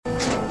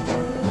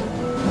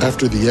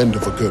After the end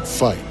of a good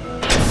fight,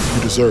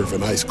 you deserve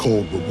an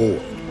ice-cold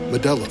reward.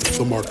 Modelo is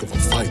the mark of a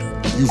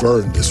fighter. You've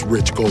earned this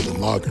rich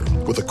golden lager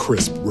with a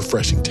crisp,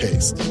 refreshing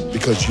taste.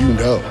 Because you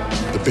know,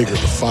 the bigger the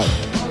fight,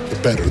 the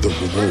better the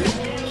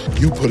reward.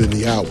 You put in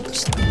the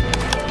hours,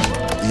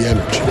 the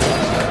energy,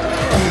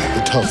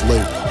 the tough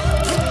labor.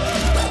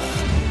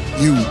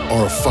 You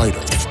are a fighter,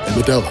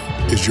 and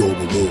Modelo is your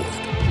reward.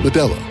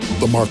 Modelo,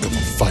 the mark of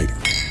a fighter.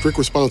 Drink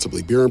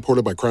responsibly. Beer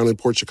imported by Crown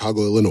Imports,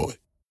 Chicago, Illinois.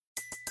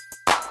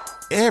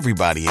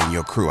 Everybody in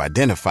your crew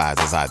identifies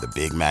as either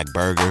Big Mac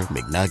Burger,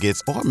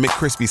 McNuggets, or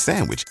McCrispy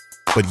Sandwich.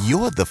 But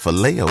you're the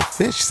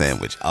Filet-O-Fish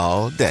Sandwich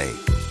all day.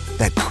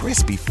 That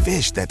crispy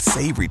fish, that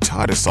savory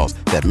tartar sauce,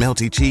 that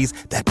melty cheese,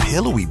 that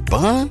pillowy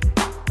bun.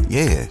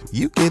 Yeah,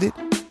 you get it.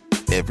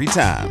 Every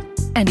time.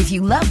 And if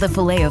you love the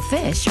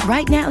Filet-O-Fish,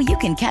 right now you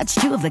can catch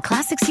two of the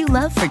classics you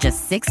love for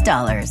just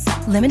 $6.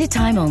 Limited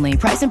time only.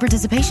 Price and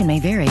participation may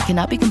vary.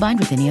 Cannot be combined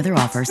with any other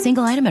offer.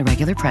 Single item at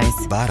regular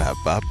price.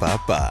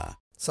 Ba-da-ba-ba-ba.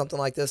 Something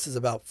like this is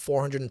about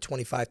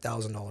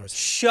 $425,000.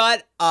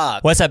 Shut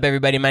up. What's up,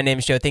 everybody? My name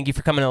is Joe. Thank you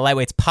for coming to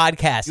Lightweight's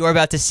podcast. You're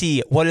about to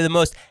see one of the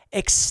most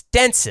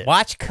extensive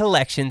watch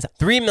collections,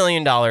 $3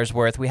 million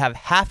worth. We have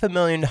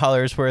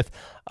 $500,000 worth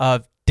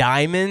of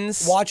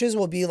diamonds. Watches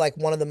will be like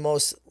one of the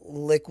most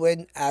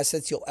liquid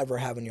assets you'll ever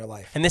have in your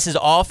life. And this is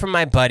all from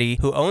my buddy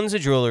who owns a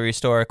jewelry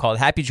store called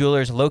Happy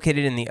Jeweler'S,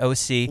 located in the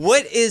OC.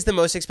 What is the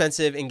most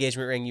expensive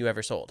engagement ring you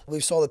ever sold?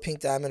 We've sold a pink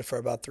diamond for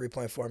about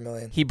 $3.4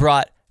 million. He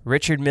brought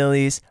Richard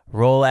Millie's,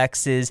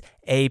 Rolexes,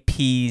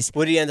 APs.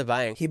 What did he end up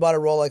buying? He bought a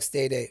Rolex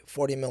Day-Date,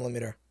 40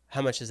 millimeter.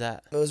 How much is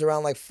that? It was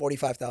around like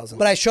 $45,000.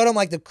 But I showed him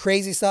like the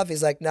crazy stuff.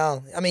 He's like,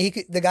 no. I mean,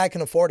 the guy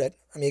can afford it.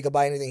 I mean, he could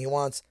buy anything he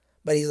wants.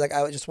 But he's like,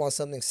 I just want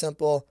something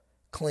simple,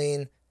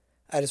 clean.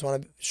 I just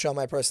want to show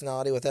my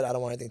personality with it. I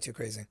don't want anything too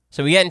crazy.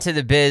 So we get into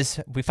the biz.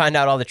 We find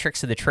out all the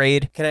tricks of the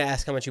trade. Can I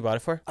ask how much you bought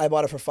it for? I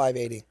bought it for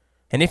 $580.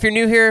 And if you're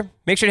new here,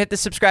 make sure to hit the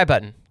subscribe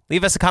button.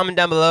 Leave us a comment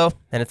down below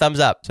and a thumbs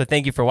up. So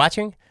thank you for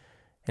watching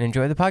and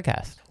enjoy the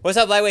podcast. What's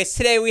up, Lightweights?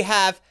 Today we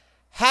have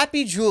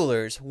Happy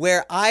Jeweler'S,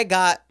 where I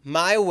got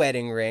my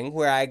wedding ring,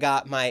 where I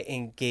got my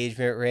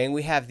engagement ring.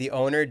 We have the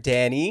owner,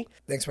 Danny.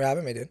 Thanks for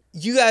having me, dude.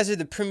 You guys are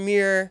the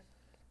premier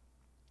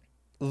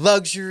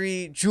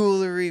luxury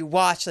jewelry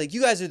watch. Like,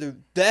 you guys are the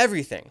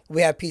everything.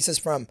 We have pieces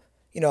from,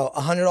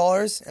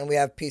 $100, and we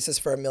have pieces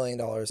for $1 million.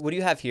 What do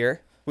you have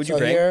here? What'd you so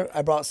bring? Here,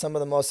 I brought some of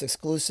the most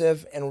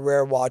exclusive and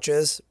rare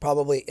watches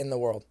probably in the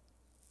world.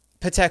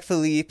 Patek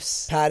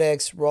Philippe's.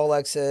 Pateks,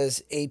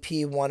 Rolexes,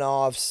 AP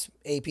one-offs,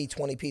 AP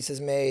 20 pieces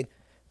made,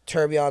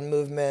 tourbillon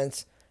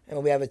movements,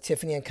 and we have a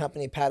Tiffany &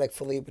 Company Patek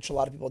Philippe, which a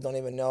lot of people don't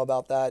even know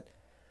about that.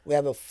 We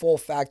have a full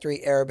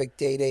factory Arabic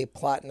Day-Date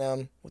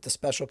Platinum with a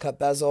special cut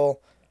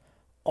bezel,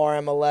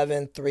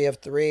 RM11, 3 of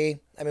 3.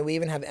 I mean, we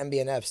even have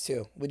MB&Fs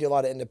too. We do a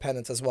lot of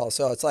independents as well.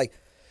 So it's like,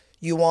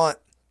 you want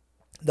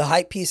the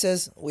hype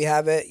pieces, we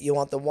have it. You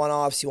want the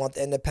one-offs, you want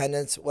the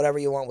independents, whatever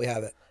you want, we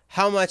have it.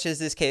 How much is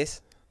this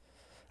case?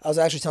 I was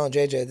actually telling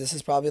JJ, this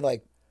is probably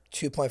like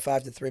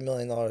 $2.5 to $3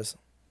 million.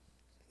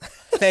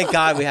 Thank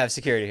God we have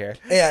security here.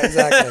 Yeah,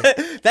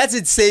 exactly. That's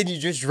insane. You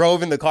just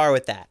drove in the car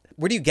with that.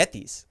 Where do you get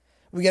these?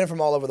 We get them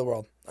from all over the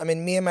world. I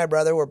mean, me and my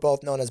brother were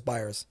both known as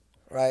buyers,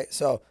 right?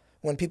 So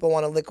when people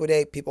want to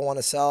liquidate, people want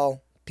to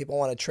sell, people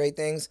want to trade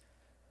things,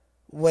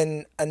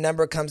 when a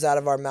number comes out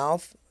of our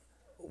mouth,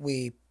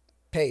 we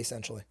pay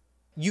essentially.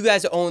 You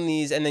guys own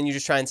these and then you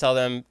just try and sell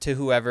them to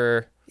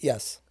whoever?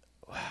 Yes.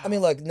 Wow. I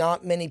mean, look,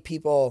 not many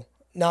people,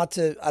 I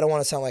don't want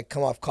to sound like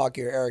come off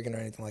cocky or arrogant or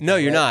anything like that. No,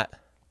 you're not.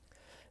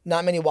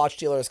 Not many watch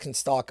dealers can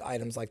stock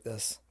items like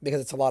this because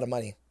it's a lot of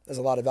money. There's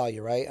a lot of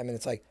value, right? I mean,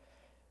 it's like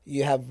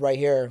you have right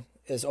here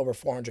is over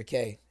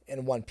 $400K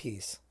in one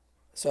piece.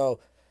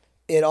 So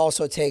it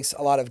also takes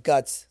a lot of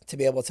guts to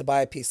be able to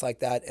buy a piece like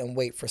that and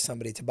wait for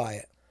somebody to buy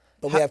it.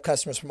 But we have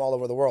customers from all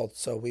over the world,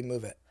 so we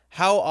move it.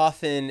 How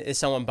often is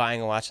someone buying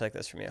a watch like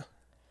this from you?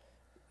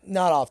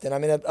 Not often. I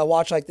mean, a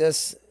watch like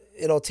this,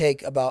 it'll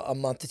take about a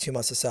month to 2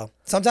 months to sell.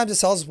 Sometimes it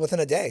sells within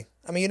a day.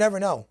 I mean, you never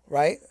know,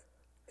 right?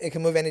 It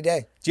can move any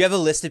day. Do you have a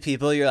list of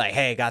people you're like,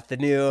 hey, got the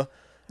new?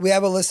 We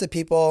have a list of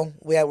people.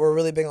 We're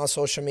really big on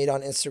social media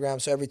on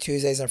Instagram. So every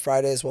Tuesdays and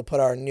Fridays, we'll put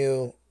our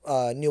new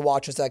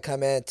watches that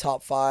come in,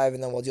 top 5,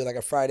 and then we'll do like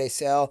a Friday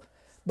sale.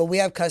 But we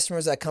have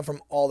customers that come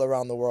from all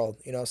around the world.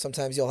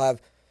 Sometimes you'll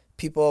have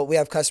people, we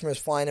have customers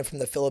flying in from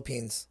the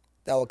Philippines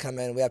that will come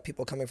in. We have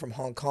people coming from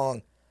Hong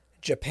Kong,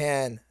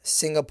 Japan,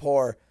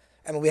 Singapore.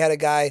 I mean, we had a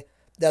guy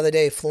the other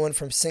day flew in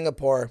from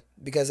Singapore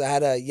because I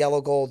had a yellow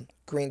gold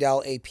green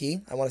dial AP.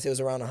 I want to say it was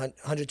around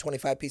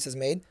 125 pieces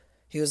made.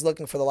 He was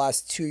looking for the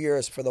last 2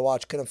 years for the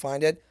watch, couldn't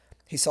find it.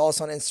 He saw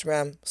us on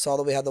Instagram, saw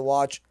that we had the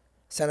watch,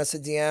 sent us a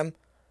DM,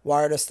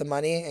 wired us the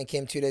money, and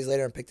came 2 days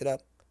later and picked it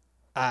up.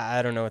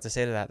 I don't know what to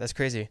say to that. That's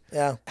crazy.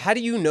 Yeah. How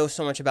do you know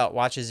so much about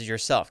watches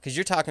yourself? Because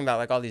you're talking about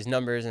like all these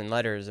numbers and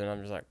letters, and I'm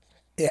just like...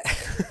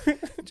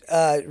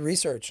 Yeah.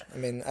 Research. I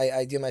mean,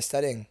 I do my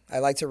studying. I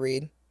like to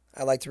read.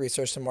 I like to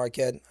research the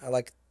market. I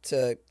like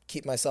to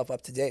keep myself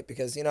up to date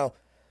because,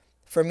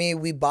 for me,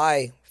 we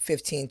buy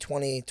 15,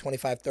 20,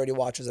 25, 30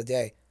 watches a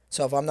day.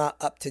 So if I'm not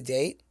up to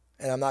date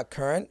and I'm not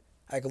current,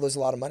 I could lose a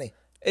lot of money.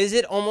 Is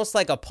it almost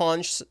like a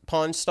Pawn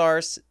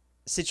Stars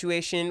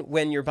situation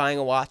when you're buying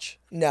a watch?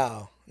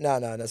 No,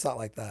 it's not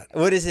like that.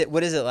 What is it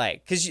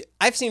like? Because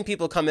I've seen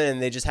people come in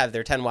and they just have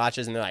their 10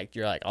 watches and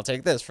you're like, I'll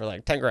take this for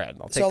like 10 grand.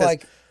 I'll take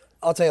this.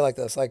 I'll tell you like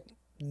this. Like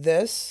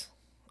this,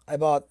 I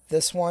bought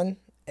this one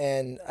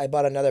and I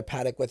bought another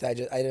Patek with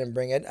it. I didn't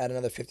bring it. I had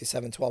another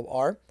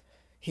 5712R.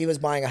 He was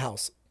buying a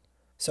house.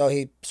 So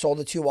he sold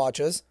the 2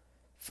 watches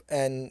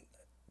and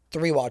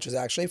 3 watches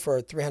actually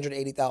for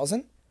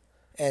 $380,000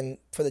 and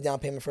for the down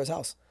payment for his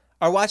house.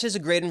 Are watches a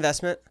great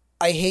investment?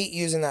 I hate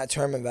using that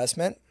term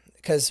investment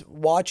because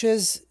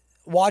watches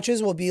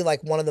will be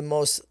like one of the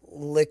most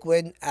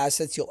liquid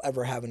assets you'll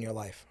ever have in your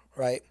life,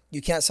 right?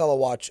 You can't sell a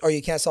watch or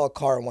you can't sell a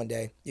car in one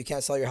day. You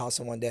can't sell your house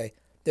in one day.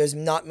 There's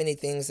not many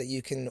things that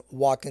you can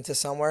walk into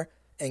somewhere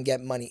and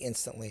get money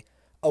instantly.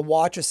 A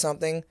watch is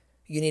something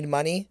you need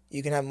money.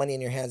 You can have money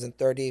in your hands in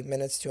 30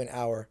 minutes to an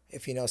hour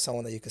if you know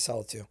someone that you can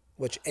sell it to,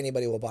 which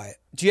anybody will buy it.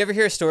 Do you ever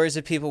hear stories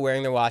of people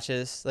wearing their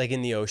watches like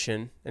in the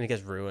ocean and it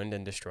gets ruined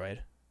and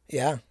destroyed?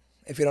 Yeah.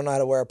 If you don't know how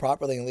to wear it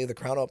properly and leave the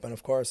crown open,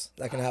 of course,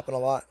 that can happen a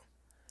lot.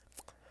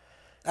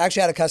 I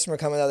actually had a customer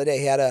come in the other day.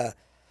 He had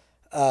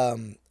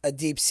a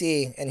deep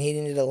sea and he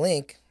needed a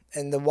link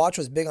and the watch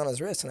was big on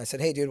his wrist. And I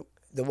said, hey, dude,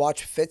 the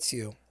watch fits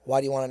you.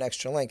 Why do you want an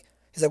extra link?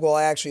 He's like, well,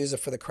 I actually use it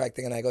for the correct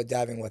thing and I go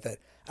diving with it.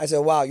 I said,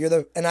 wow,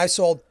 and I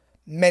sold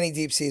many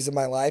deep seas in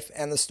my life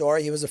and the store.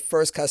 He was the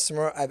first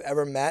customer I've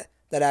ever met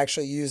that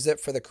actually used it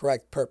for the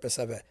correct purpose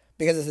of it.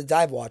 Because it's a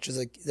dive watch.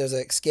 There's an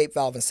escape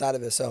valve inside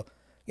of it. So,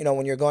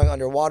 when you're going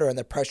underwater and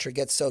the pressure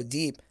gets so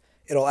deep,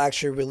 it'll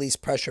actually release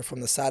pressure from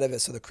the side of it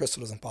so the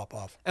crystal doesn't pop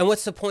off. And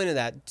what's the point of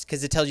that?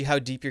 Because it tells you how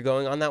deep you're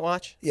going on that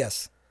watch?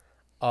 Yes.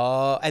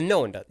 And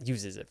no one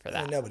uses it for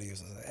that. Nobody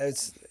uses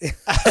it.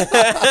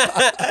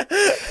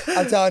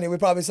 I'm telling you, we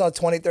probably saw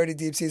 20, 30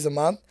 deep seas a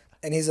month,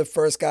 and he's the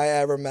first guy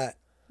I ever met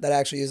that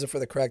actually used it for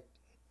the correct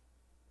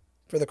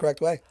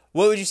way.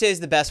 What would you say is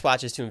the best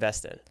watches to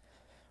invest in?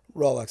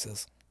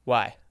 Rolexes.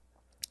 Why?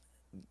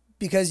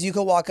 Because you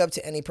could walk up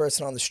to any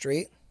person on the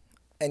street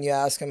and you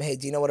ask them, hey,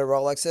 do you know what a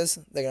Rolex is?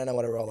 They're going to know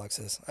what a Rolex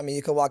is. I mean,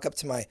 you could walk up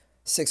to my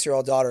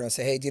 6-year-old daughter and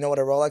say, hey, do you know what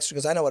a Rolex is? She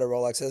goes, I know what a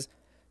Rolex is.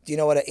 Do you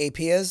know what an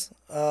AP is?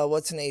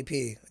 What's an AP?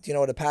 Do you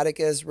know what a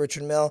Patek is?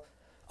 Richard Mille.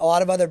 A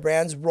lot of other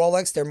brands,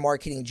 Rolex, they're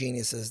marketing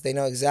geniuses. They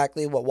know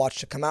exactly what watch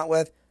to come out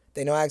with.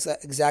 They know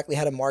exactly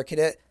how to market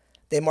it.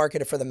 They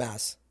market it for the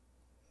mass.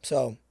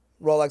 So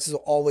Rolexes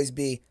will always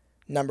be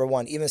number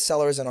one. Even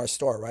sellers in our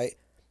store, right?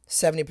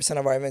 70%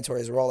 of our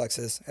inventory is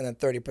Rolexes, and then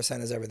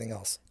 30% is everything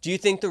else. Do you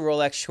think the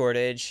Rolex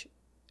shortage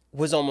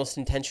was almost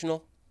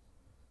intentional?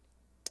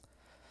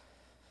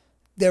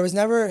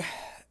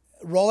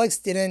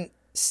 Rolex didn't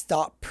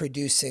stop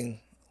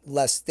producing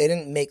less. They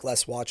didn't make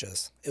less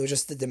watches. It was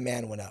just the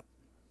demand went up,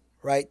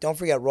 right? Don't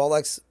forget,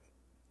 Rolex,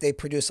 they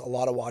produce a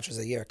lot of watches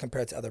a year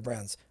compared to other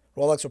brands.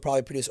 Rolex will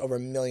probably produce over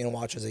 1 million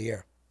watches a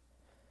year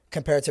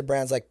compared to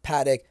brands like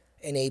Patek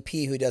and AP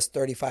who does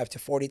 35 to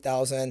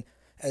 40,000.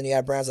 And you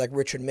have brands like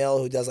Richard Mille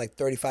who does like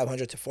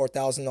 3,500 to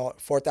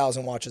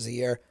 4,000 watches a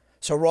year.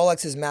 So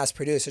Rolex is mass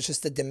produced. It's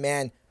just the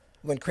demand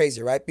went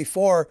crazy, right?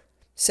 Before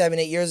 7,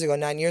 8 years ago,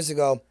 9 years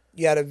ago,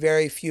 you had a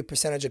very few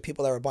percentage of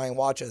people that were buying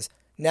watches.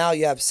 Now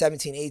you have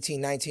 17,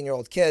 18,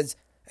 19-year-old kids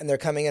and they're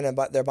coming in and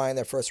they're buying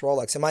their first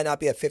Rolex. It might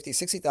not be a $50,000,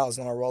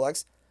 $60,000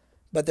 Rolex,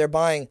 but they're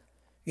buying,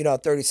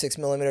 36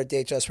 millimeter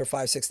date just for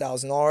 $5,000,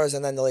 $6,000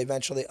 and then they'll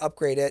eventually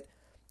upgrade it.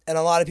 And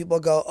a lot of people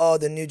go, oh,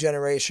 the new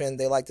generation,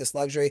 they like this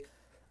luxury.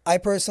 I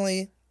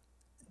personally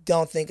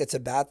don't think it's a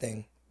bad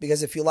thing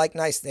because if you like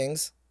nice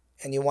things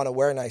and you want to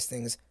wear nice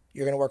things,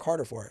 you're going to work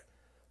harder for it.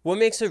 What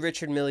makes a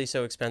Richard Mille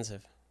so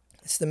expensive?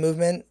 It's the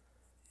movement.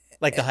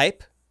 Like the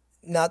hype?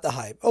 Not the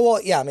hype. Oh,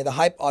 well, yeah. I mean, the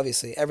hype,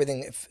 obviously,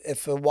 everything.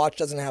 If a watch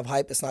doesn't have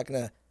hype, it's not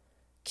going to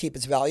keep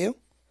its value.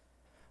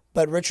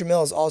 But Richard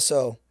Mille is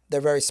also,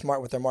 they're very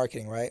smart with their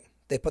marketing, right?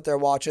 They put their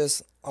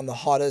watches on the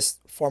hottest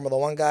Formula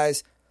One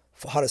guys,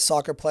 hottest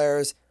soccer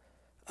players,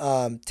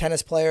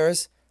 tennis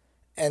players,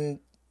 and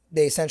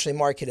they essentially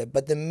market it.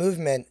 But the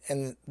movement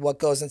and what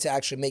goes into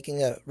actually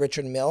making a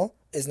Richard Mille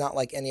is not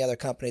like any other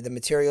company. The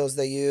materials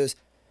they use,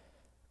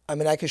 I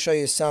mean, I could show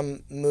you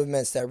some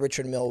movements that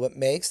Richard Mille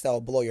makes that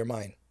will blow your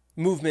mind.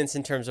 Movements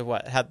in terms of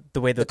what? How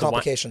the way that the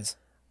complications.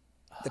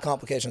 The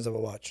complications of a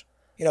watch.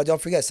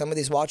 Don't forget, some of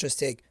these watches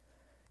take,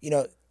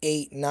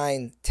 8,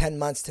 9, 10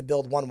 months to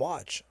build one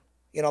watch.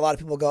 A lot of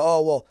people go,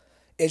 oh, well,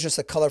 it's just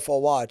a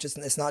colorful watch.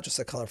 It's not just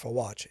a colorful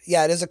watch.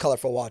 Yeah, it is a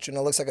colorful watch, and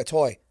it looks like a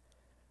toy.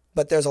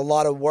 But there's a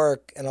lot of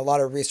work and a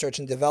lot of research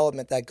and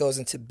development that goes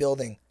into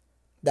building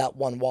that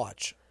one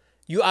watch.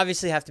 You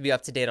obviously have to be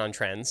up to date on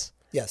trends.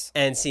 Yes.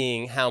 And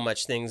seeing how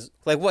much things,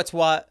 like what's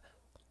what,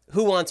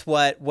 who wants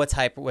what's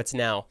hype, what's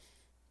now.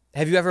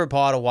 Have you ever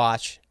bought a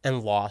watch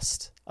and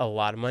lost a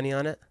lot of money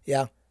on it?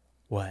 Yeah.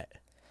 What?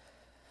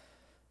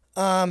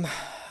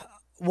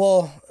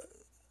 Well,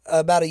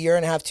 about 1.5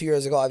 years, 2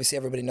 years ago, obviously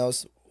everybody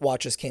knows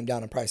watches came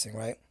down in pricing,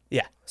 right?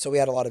 Yeah. So we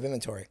had a lot of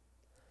inventory.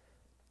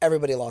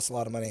 Everybody lost a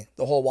lot of money.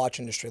 The whole watch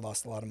industry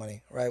lost a lot of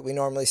money, right? We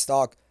normally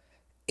stock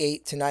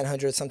 800 to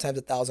 900, sometimes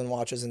 1,000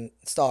 watches in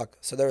stock.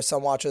 So there were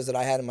some watches that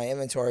I had in my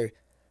inventory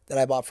that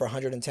I bought for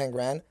 110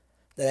 grand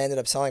that I ended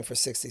up selling for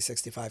 60,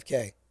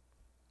 65K.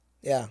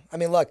 Yeah. I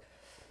mean, look,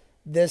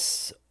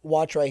 this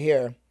watch right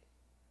here,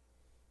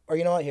 or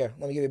you know what? Here,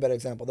 let me give you a better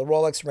example. The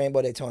Rolex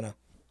Rainbow Daytona,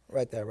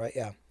 right there, right?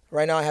 Yeah.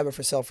 Right now I have it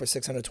for sale for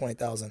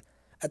 $620,000.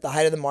 At the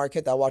height of the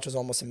market, that watch was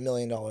almost $1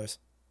 million.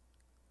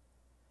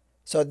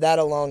 So that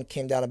alone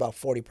came down about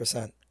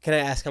 40%. Can I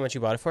ask how much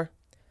you bought it for?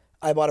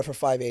 I bought it for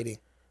 $580.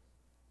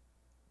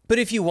 But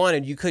if you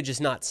wanted, you could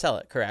just not sell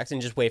it, correct?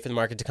 And just wait for the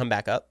market to come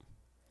back up?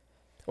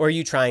 Or are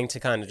you trying to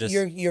kind of just...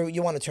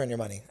 You want to turn your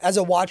money. As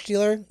a watch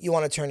dealer, you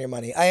want to turn your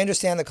money. I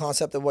understand the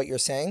concept of what you're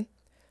saying,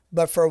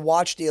 but for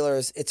watch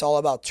dealers, it's all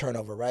about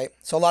turnover, right?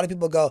 So a lot of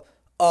people go,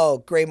 oh,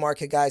 gray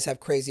market guys have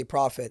crazy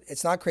profit.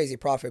 It's not crazy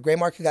profit. Gray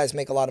market guys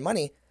make a lot of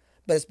money,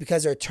 but it's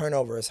because their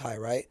turnover is high,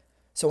 right?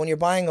 So when you're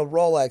buying a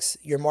Rolex,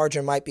 your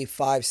margin might be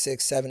 5,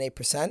 6, 7,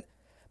 8%,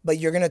 but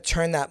you're going to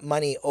turn that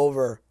money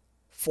over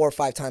 4 or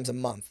 5 times a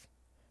month,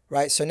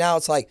 right? So now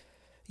it's like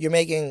you're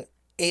making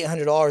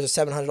 $800 or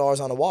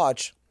 $700 on a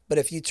watch, but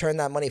if you turn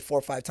that money 4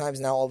 or 5 times,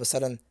 now all of a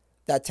sudden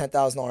that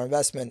 $10,000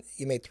 investment,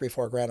 you made 3,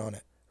 4 grand on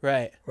it.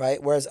 Right.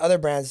 Right. Whereas other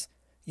brands,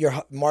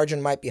 your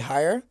margin might be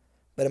higher,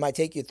 but it might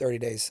take you 30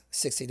 days,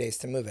 60 days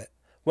to move it.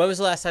 When was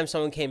the last time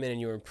someone came in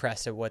and you were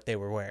impressed at what they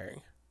were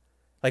wearing?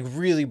 Like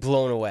really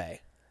blown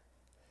away?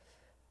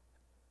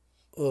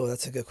 Oh,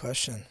 that's a good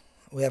question.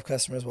 We have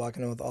customers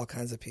walking in with all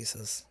kinds of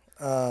pieces.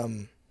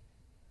 I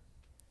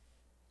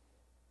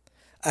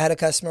had a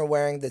customer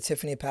wearing the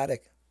Tiffany Patek,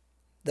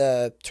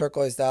 the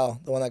turquoise dial,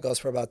 the one that goes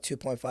for about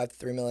 $2.5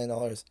 to $3 million.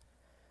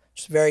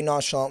 Just very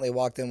nonchalantly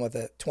walked in with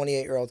a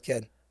 28-year-old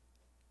kid.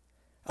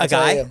 A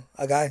guy?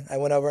 A guy. I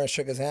went over and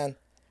shook his hand,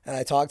 and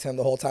I talked to him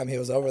the whole time he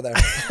was over there.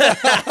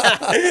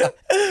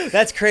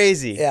 That's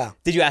crazy. Yeah.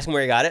 Did you ask him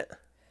where he got it?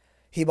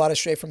 He bought it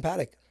straight from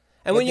Patek.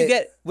 And when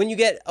you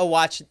get a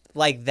watch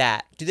like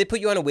that, do they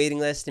put you on a waiting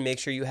list to make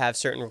sure you have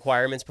certain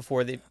requirements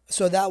before they...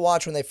 So that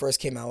watch, when they first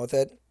came out with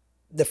it,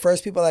 the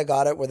first people that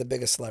got it were the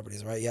biggest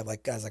celebrities, right? You have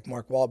like guys like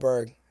Mark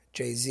Wahlberg,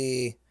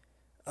 Jay-Z,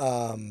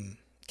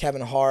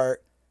 Kevin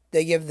Hart.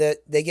 They give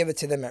it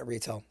to them at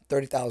retail,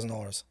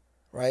 $30,000,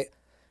 right?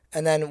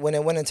 And then when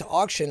it went into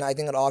auction, I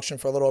think it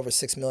auctioned for a little over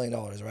 $6 million,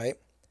 right?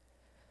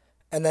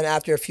 And then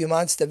after a few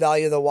months, the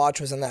value of the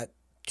watch was in that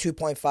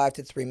 $2.5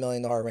 to $3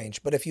 million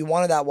range. But if you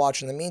wanted that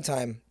watch in the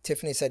meantime,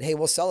 Tiffany said, hey,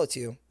 we'll sell it to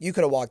you. You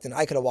could have walked in.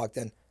 I could have walked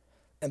in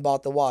and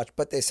bought the watch.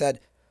 But they said,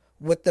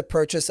 with the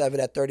purchase of it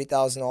at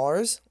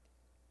 $30,000,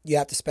 you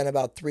have to spend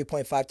about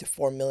 $3.5 to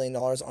 $4 million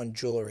on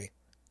jewelry,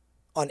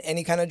 on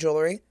any kind of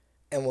jewelry,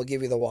 and we'll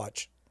give you the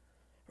watch,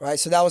 right?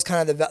 So that was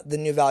kind of the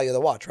new value of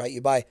the watch, right?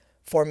 You buy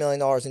 $4 million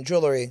in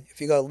jewelry.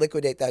 If you go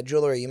liquidate that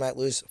jewelry, you might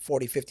lose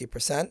 40,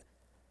 50%.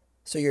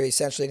 So you're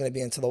essentially going to be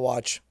into the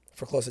watch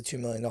for close to $2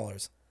 million.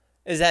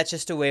 Is that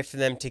just a way for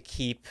them to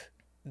keep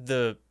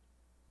the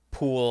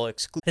pool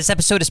exclusive? This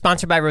episode is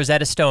sponsored by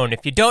Rosetta Stone.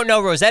 If you don't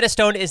know, Rosetta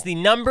Stone is the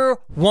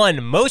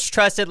 #1 most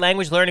trusted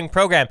language learning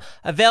program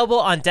available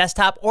on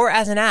desktop or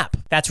as an app.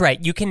 That's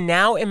right, you can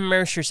now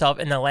immerse yourself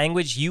in the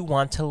language you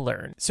want to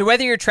learn. So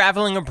whether you're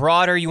traveling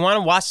abroad or you want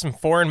to watch some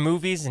foreign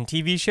movies and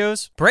TV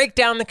shows, break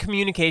down the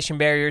communication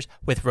barriers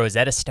with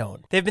Rosetta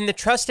Stone. They've been the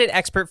trusted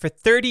expert for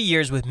 30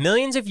 years with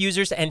millions of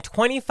users and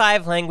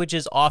 25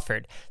 languages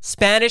offered: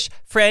 Spanish,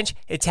 French,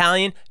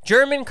 Italian,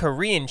 German,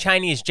 Korean,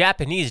 Chinese,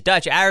 Japanese,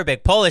 Dutch,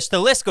 Arabic, Polish. The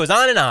list goes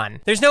on and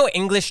on. There's no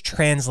English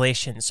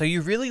translation, so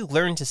you really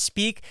learn to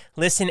speak,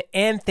 listen,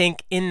 and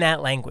think in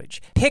that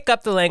language. Pick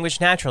up the language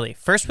naturally,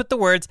 first with the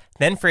words,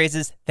 then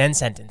phrases, then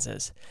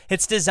sentences.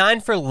 It's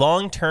designed for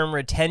long-term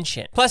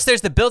retention. Plus, there's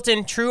the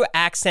built-in true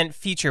accent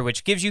feature,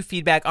 which gives you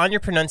feedback on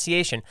your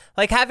pronunciation,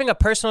 like having a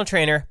personal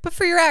trainer, but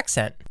for your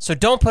accent. So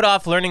don't put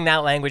off learning that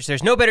language.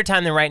 There's no better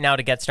time than right now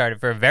to get started.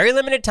 For a very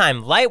limited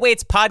time,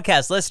 Lightweight's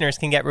podcast listeners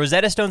can get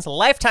Rosetta Stone's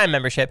lifetime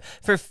membership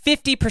for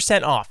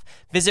 50% off.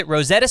 Visit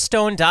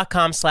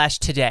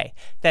rosettastone.com/today.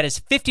 That is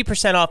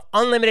 50% off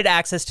unlimited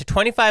access to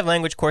 25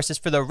 language courses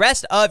for the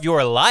rest of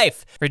your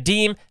life.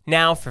 Redeem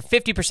now for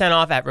 50%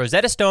 off at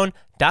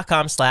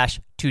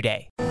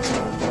rosettastone.com/today.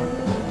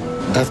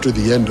 After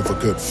the end of a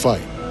good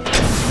fight,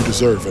 you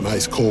deserve an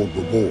ice-cold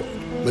reward.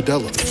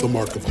 Modelo is the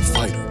mark of a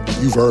fighter.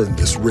 You've earned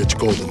this rich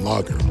golden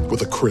lager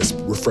with a crisp,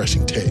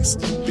 refreshing taste.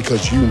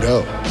 Because you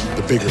know,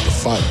 the bigger the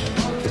fight,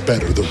 the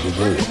better the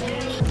reward.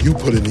 You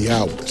put in the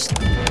hours,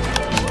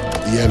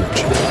 the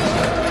energy,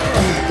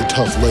 the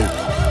tough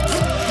labor.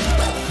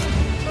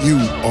 You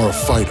are a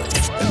fighter,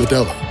 and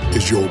Modelo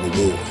is your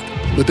reward.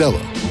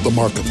 Modelo, the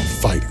mark of a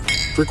fighter.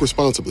 Drink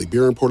responsibly.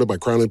 Beer imported by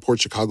Crown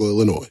Imports, Chicago,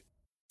 Illinois.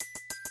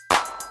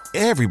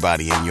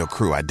 Everybody in your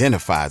crew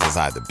identifies as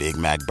either Big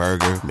Mac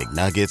Burger,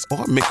 McNuggets,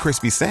 or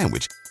McCrispy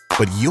Sandwich.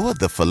 But you're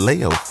the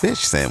Filet-O-Fish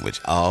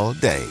Sandwich all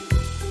day.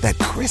 That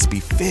crispy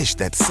fish,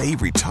 that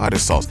savory tartar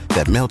sauce,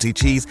 that melty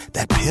cheese,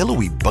 that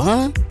pillowy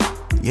bun.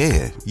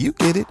 Yeah, you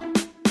get it.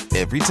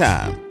 Every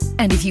time.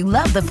 And if you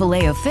love the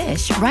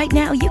Filet-O-Fish, right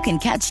now you can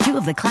catch two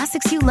of the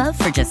classics you love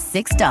for just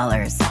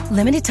 $6.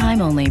 Limited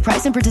time only.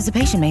 Price and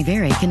participation may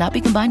vary. Cannot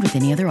be combined with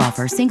any other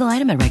offer. Single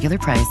item at regular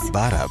price.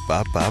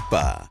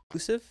 Ba-da-ba-ba-ba.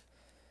 Exclusive?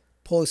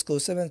 Pull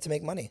exclusive and to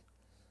make money.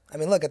 I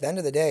mean, look, at the end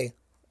of the day,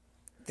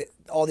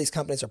 all these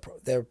companies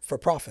they're for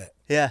profit.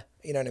 Yeah.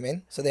 You know what I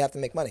mean? So they have to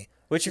make money.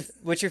 What's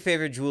your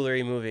favorite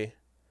jewelry movie?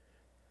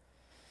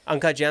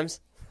 Uncut Gems?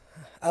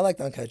 I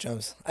liked Uncut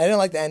Gems. I didn't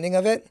like the ending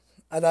of it.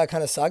 I thought it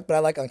kind of sucked, but I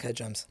like Uncut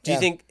Gems. Do you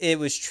think it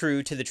was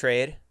true to the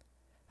trade?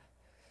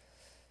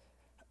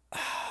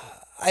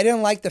 I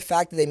didn't like the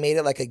fact that they made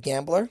it like a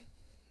gambler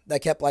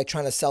that kept like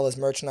trying to sell his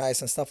merchandise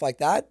and stuff like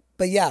that.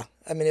 But yeah,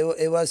 I mean,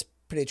 it was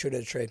pretty true to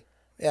the trade.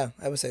 Yeah,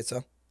 I would say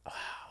so. Wow.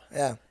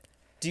 Yeah.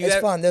 It's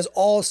fun. There's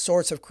all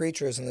sorts of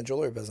creatures in the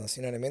jewelry business.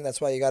 You know what I mean?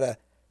 That's why you got to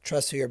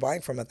trust who you're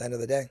buying from at the end of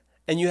the day.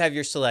 And you have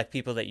your select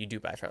people that you do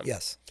buy from?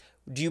 Yes.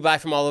 Do you buy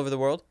from all over the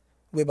world?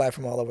 We buy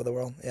from all over the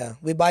world, yeah.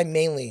 We buy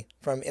mainly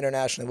from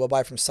internationally. We'll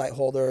buy from site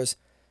holders,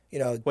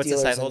 What's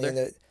dealers. a site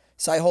holder?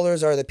 Site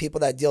holders are the people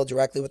that deal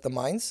directly with the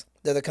mines.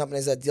 They're the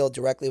companies that deal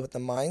directly with the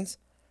mines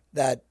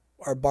that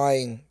are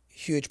buying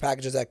huge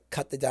packages that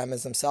cut the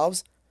diamonds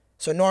themselves.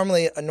 So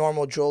normally a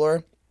normal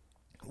jeweler,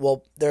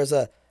 there's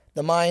the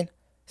mine,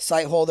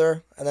 site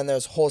holder, and then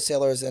there's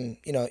wholesalers in,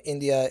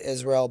 India,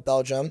 Israel,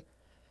 Belgium.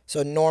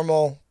 So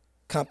normal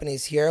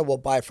companies here will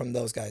buy from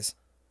those guys.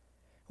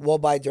 We'll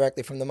buy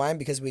directly from the mine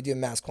because we do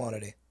mass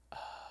quantity.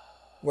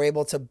 We're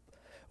able to.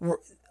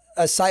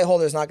 A site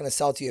holder is not going to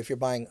sell to you if you're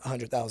buying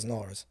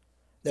 $100,000.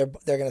 They're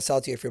going to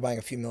sell to you if you're buying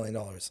a few $1 million.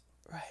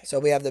 Right. So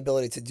we have the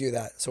ability to do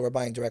that. So we're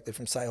buying directly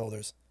from site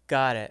holders.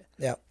 Got it.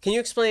 Yeah. Can you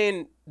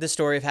explain the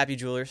story of Happy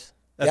Jewelers,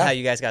 how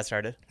you guys got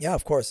started? Yeah,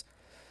 of course.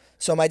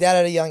 So my dad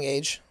at a young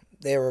age,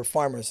 they were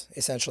farmers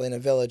essentially in a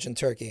village in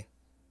Turkey,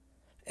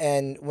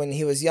 and when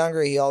he was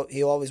younger, he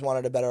always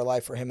wanted a better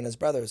life for him and his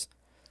brothers.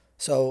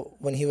 So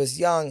when he was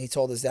young, he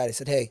told his dad, he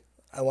said, hey,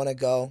 I want to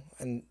go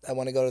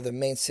to the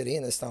main city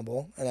in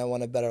Istanbul, and I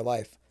want a better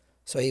life.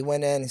 So he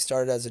went in, he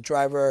started as a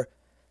driver,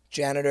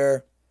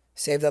 janitor,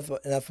 saved up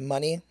enough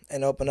money,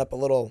 and opened up a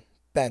little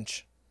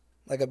bench.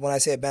 Like when I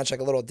say a bench,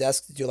 like a little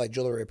desk to do like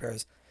jewelry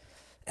repairs.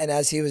 And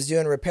as he was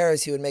doing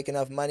repairs, he would make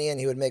enough money,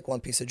 and he would make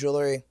one piece of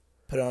jewelry,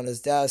 put it on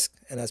his desk,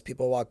 and as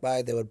people walked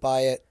by, they would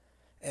buy it.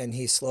 And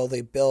he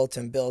slowly built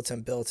and built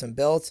and built and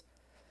built.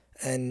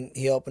 And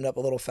he opened up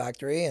a little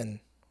factory,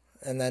 and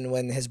then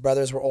when his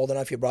brothers were old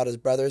enough, he brought his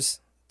brothers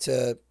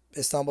to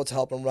Istanbul to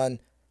help him run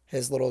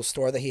his little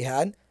store that he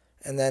had.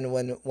 And then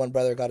when one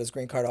brother got his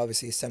green card,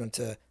 obviously he sent him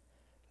to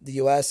the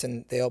U.S.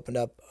 and they opened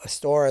up a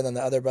store. And then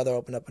the other brother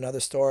opened up another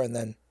store. And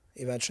then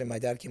eventually my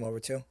dad came over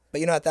too.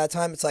 But, at that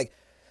time, it's like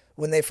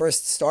when they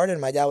first started,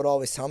 my dad would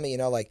always tell me,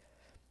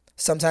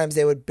 sometimes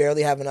they would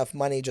barely have enough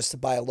money just to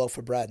buy a loaf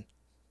of bread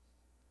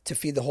to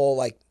feed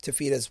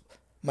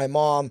my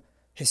mom,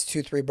 his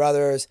 2-3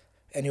 brothers,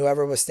 and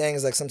whoever was staying.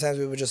 Is like sometimes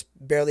we would just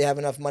barely have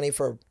enough money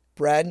for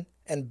bread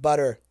and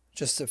butter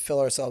just to fill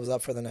ourselves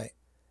up for the night.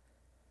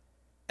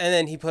 And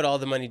then he put all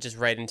the money just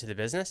right into the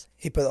business?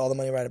 He put all the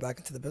money right back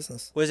into the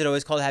business. Was it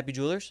always called Happy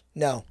Jewelers?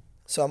 No.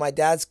 So my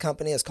dad's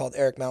company is called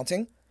Eric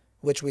Mounting,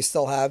 which we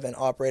still have and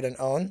operate and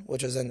own,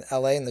 which is in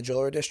LA in the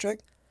jewelry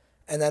district.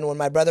 And then when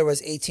my brother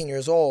was 18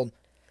 years old,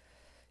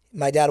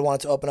 my dad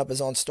wanted to open up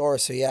his own store.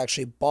 So he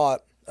actually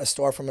bought a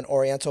store from an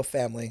Oriental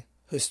family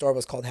whose store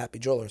was called Happy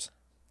Jewelers.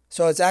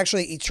 So it's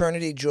actually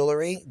Eternity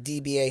Jewelry,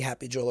 DBA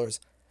Happy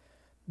Jewelers.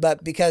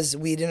 But because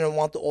we didn't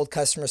want the old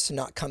customers to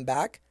not come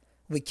back,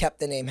 we kept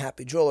the name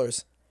Happy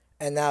Jewelers.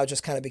 And now it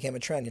just kind of became a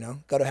trend,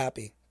 Go to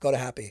Happy, go to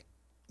Happy.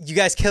 You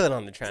guys kill it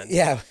on the trend.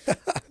 Yeah.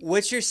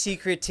 What's your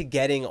secret to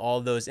getting all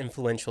those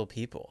influential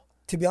people?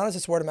 To be honest,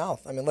 it's word of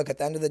mouth. I mean, look, at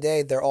the end of the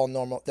day, they're all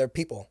normal. They're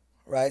people,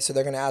 right? So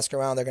they're going to ask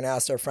around. They're going to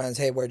ask their friends,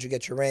 hey, where'd you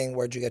get your ring?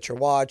 Where'd you get your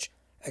watch?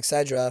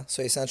 Etc.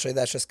 So essentially,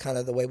 that's just kind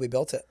of the way we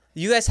built it.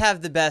 You guys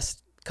have the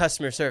best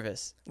customer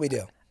service. We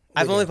do.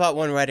 I've only bought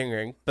one wedding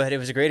ring, but it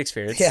was a great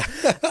experience. Yeah.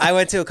 I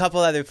went to a couple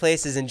other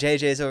places, and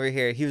JJ's over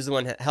here. He was the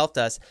one that helped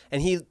us,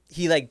 and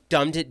he like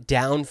dumbed it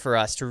down for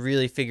us to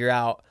really figure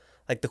out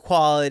like the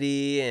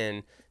quality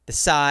and the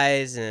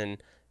size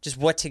and just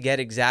what to get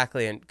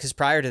exactly. And because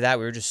prior to that,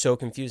 we were just so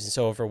confused and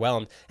so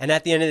overwhelmed. And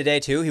at the end of the day,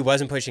 too, he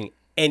wasn't pushing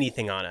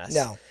anything on us.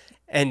 No.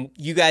 And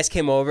you guys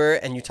came over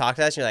and you talked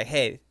to us, and you're like,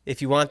 hey,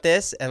 if you want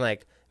this, and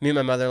like me and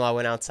my mother-in-law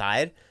went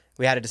outside,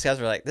 we had a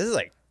discussion. We're like, this is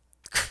like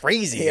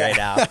crazy right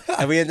now.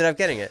 And we ended up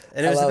getting it.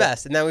 And it was the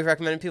best. And now we've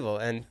recommended people.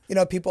 And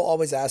people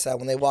always ask that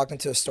when they walk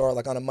into a store,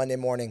 like on a Monday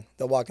morning,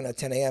 they'll walk in at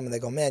 10 a.m. and they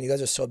go, man, you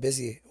guys are so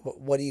busy.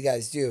 What do you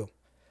guys do?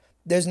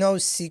 There's no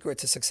secret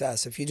to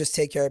success. If you just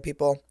take care of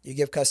people, you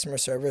give customer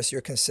service,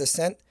 you're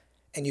consistent,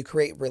 and you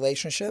create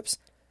relationships,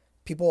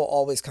 people will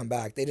always come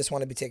back. They just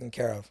want to be taken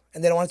care of.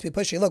 And they don't want it to be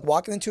pushy. Look,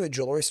 walking into a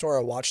jewelry store or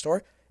a watch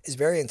store is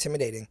very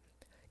intimidating.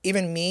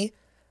 Even me,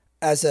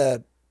 as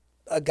a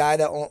guy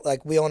that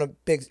we own a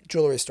big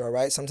jewelry store,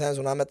 right? Sometimes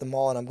when I'm at the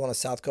mall and I'm going to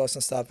South Coast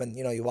and stuff, and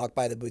you walk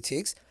by the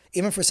boutiques,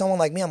 even for someone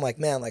like me, I'm like,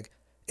 man, like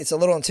it's a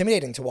little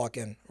intimidating to walk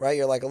in, right?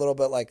 You're like a little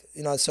bit like,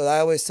 so I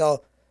always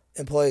tell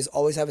employees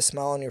always have a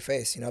smile on your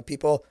face. You know,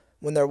 people,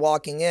 when they're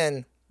walking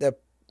in,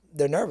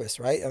 they're nervous,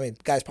 right? I mean,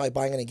 the guy's probably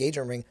buying an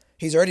engagement ring.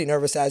 He's already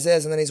nervous as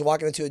is, and then he's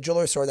walking into a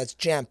jeweler store that's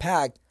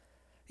jam-packed.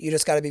 You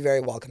just got to be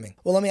very welcoming.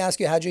 Well, let me ask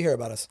you, how'd you hear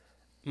about us?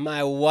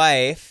 My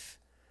wife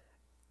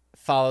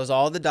follows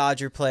all the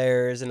Dodger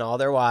players and all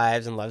their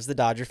wives and loves the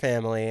Dodger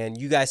family,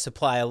 and you guys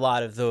supply a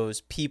lot of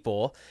those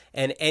people.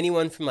 And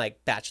anyone from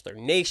like Bachelor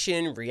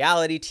Nation,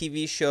 reality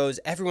TV shows,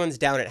 everyone's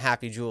down at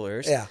Happy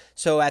Jewelers. Yeah.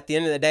 So at the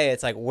end of the day,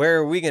 it's like, where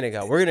are we going to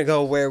go? We're going to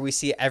go where we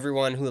see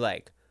everyone who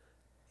like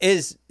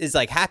is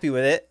like happy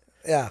with it.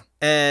 Yeah.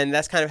 And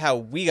that's kind of how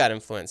we got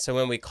influenced. So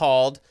when we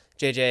called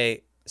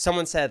JJ,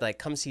 someone said like,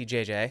 come see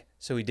JJ.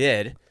 So we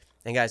did.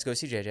 And guys, go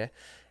see JJ.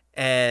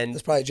 And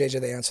It's probably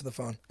JJ that answered the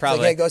phone. Probably.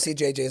 He's like, hey, go see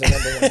JJ. He's our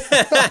number one.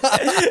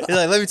 He's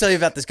like, let me tell you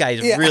about this guy.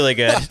 He's really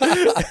good.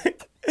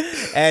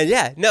 And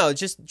yeah, no,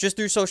 just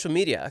through social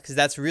media, because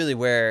that's really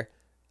where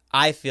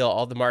I feel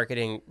all the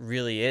marketing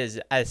really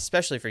is,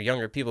 especially for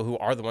younger people who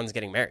are the ones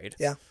getting married.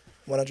 Yeah,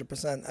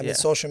 100%. I mean,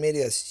 social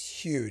media is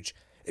huge.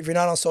 If you're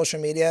not on social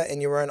media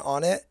and you weren't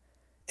on it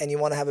and you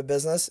want to have a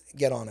business,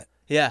 get on it.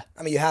 Yeah.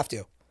 I mean, you have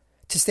to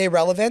stay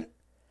relevant.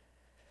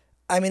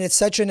 I mean, it's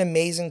such an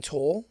amazing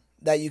tool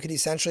that you could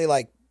essentially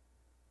like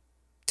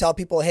tell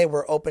people, hey,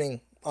 we're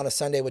opening on a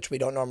Sunday, which we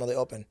don't normally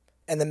open.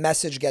 And the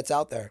message gets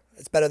out there.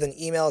 It's better than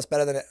email. It's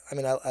better than,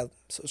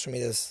 social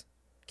media is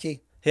key.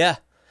 Yeah.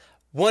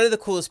 One of the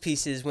coolest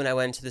pieces when I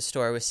went to the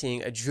store was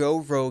seeing a Joe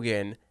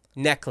Rogan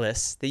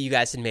necklace that you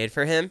guys had made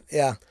for him.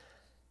 Yeah.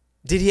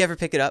 Did he ever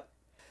pick it up?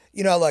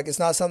 You know, look, it's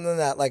not something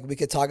that like we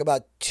could talk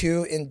about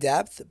too in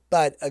depth,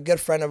 but a good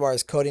friend of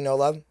ours, Cody No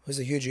Love, who's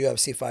a huge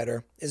UFC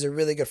fighter, is a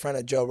really good friend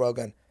of Joe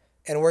Rogan.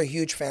 And we're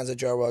huge fans of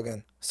Joe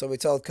Rogan. So we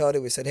told Cody,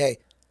 we said, hey,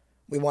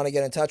 we want to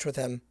get in touch with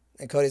him.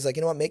 And Cody's like,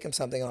 you know what, make him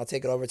something and I'll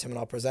take it over to him and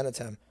I'll present it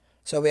to him.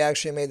 So we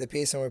actually made the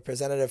piece and we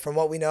presented it. From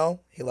what we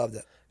know, he loved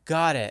it.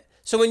 Got it.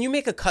 So when you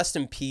make a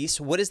custom piece,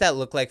 what does that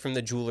look like from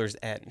the jeweler's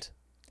end?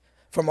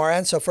 From our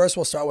end, so first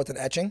we'll start with an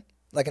etching,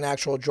 like an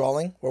actual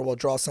drawing, where we'll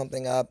draw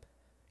something up,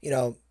 you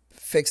know,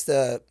 fix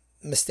the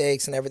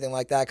mistakes and everything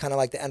like that, kind of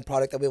like the end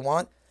product that we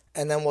want.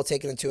 And then we'll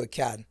take it into a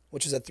CAD,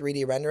 which is a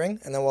 3D rendering.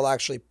 And then we'll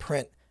actually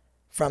print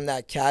from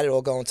that CAD. It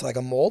will go into like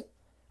a mold.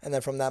 And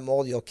then from that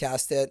mold, you'll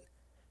cast it,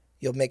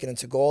 you'll make it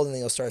into gold, and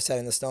then you'll start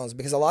setting the stones.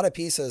 Because a lot of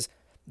pieces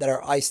that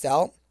are iced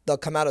out, they'll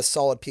come out as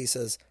solid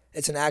pieces.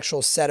 It's an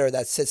actual setter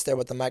that sits there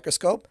with the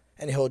microscope,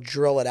 and he'll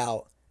drill it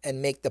out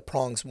and make the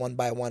prongs one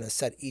by one and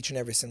set each and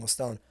every single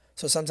stone.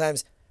 So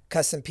sometimes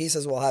custom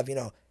pieces will have,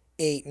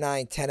 8,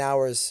 9, 10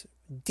 hours,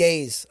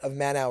 days of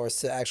man hours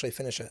to actually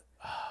finish it.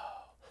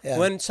 Yeah.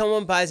 When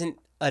someone buys an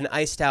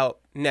iced out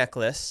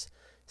necklace,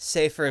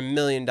 say for $1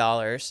 million,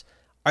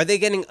 are they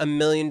getting $1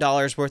 million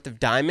worth of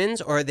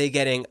diamonds, or are they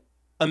getting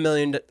 $1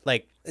 million,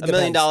 $1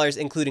 million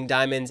including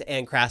diamonds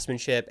and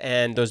craftsmanship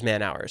and those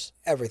man hours?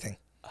 Everything.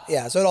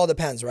 Yeah, so it all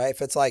depends, right?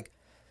 If it's like,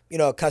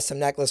 a custom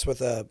necklace with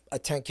a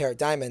 10-carat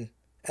diamond,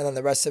 and then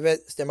the rest of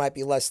it, there might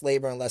be less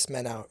labor and less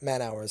man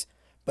hours.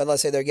 But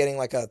let's say they're getting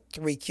like a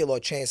 3-kilo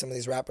chain some of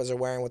these rappers are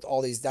wearing with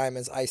all these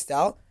diamonds iced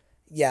out.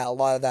 Yeah, a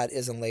lot of that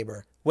is in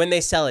labor. When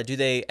they sell it, do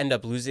they end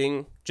up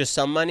losing just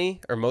some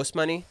money or most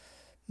money?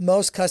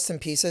 Most custom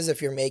pieces,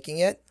 if you're making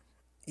it,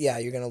 yeah,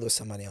 you're going to lose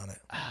some money on it.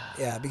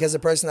 Yeah, because the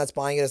person that's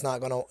buying it is not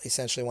going to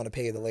essentially want to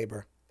pay you the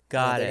labor.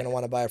 Got it. They're going to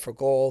want to buy it for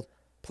gold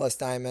plus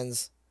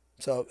diamonds.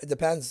 So it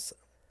depends.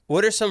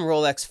 What are some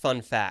Rolex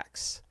fun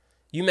facts?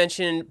 You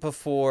mentioned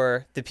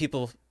before the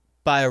people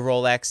buy a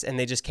Rolex and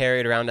they just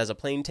carry it around as a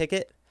plane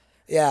ticket.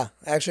 Yeah,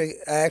 I actually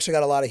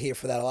got a lot of heat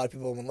for that. A lot of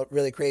people look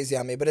really crazy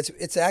on me, but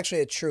it's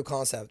actually a true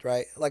concept,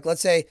 right? Like,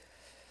 let's say,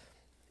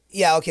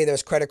 yeah, okay,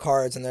 there's credit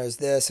cards and there's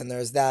this and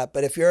there's that,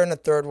 but if you're in a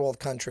third world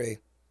country,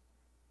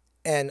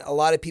 and a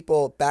lot of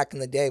people back in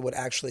the day would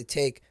actually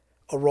take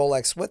a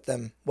Rolex with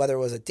them, whether it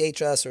was a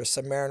Datejust or a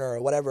Submariner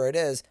or whatever it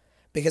is,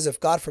 because if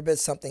God forbid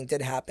something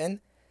did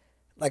happen,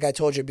 like I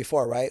told you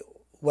before, right?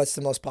 What's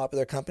the most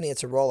popular company?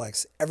 It's a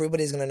Rolex.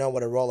 Everybody's going to know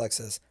what a Rolex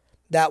is.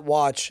 That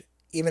watch,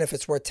 even if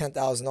it's worth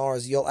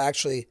 $10,000,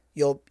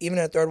 you'll even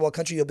in a third world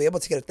country, you'll be able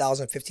to get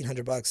 $1,000,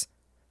 $1,500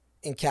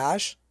 in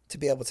cash to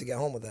be able to get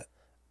home with it.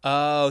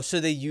 Oh, so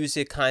they use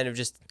it kind of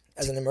just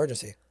as an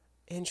emergency.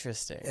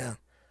 Interesting. Yeah.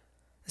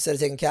 Instead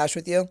of taking cash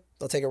with you,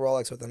 they'll take a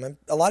Rolex with them. And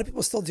a lot of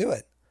people still do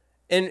it.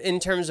 In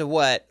terms of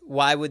what?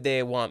 Why would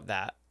they want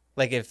that?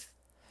 Like if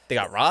they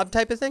got robbed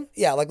type of thing?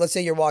 Yeah, like let's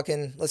say you're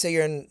in,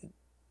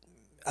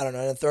 I don't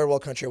know, in a third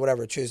world country or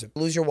whatever, choose it.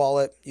 Lose your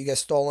wallet, you get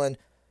stolen,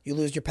 you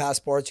lose your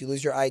passports, you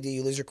lose your ID,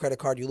 you lose your credit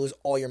card, you lose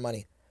all your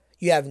money.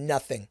 You have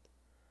nothing.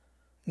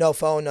 No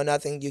phone, no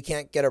nothing. You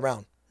can't get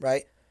around,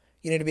 right?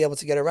 You need to be able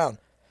to get around.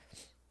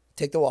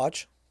 Take the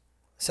watch,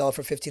 sell it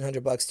for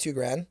 $1,500,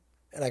 $2,000.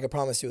 And I can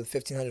promise you with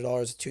 $1,500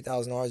 or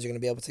 $2,000, you're going to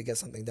be able to get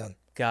something done.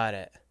 Got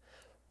it.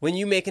 When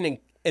you make an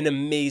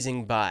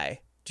amazing buy,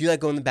 do you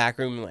go in the back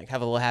room and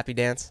have a little happy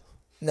dance?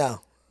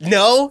 No.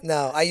 No?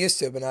 No, I used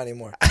to, but not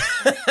anymore.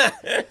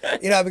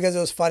 Because it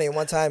was funny.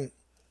 One time,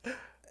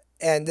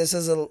 and this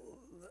is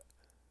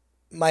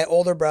my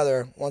older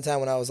brother, one time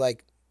when I was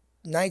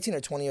 19 or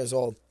 20 years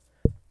old,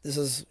 This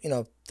was,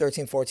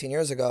 13, 14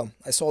 years ago.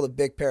 I sold a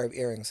big pair of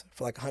earrings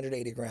for like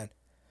 180 grand.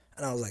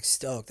 And I was like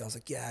stoked. I was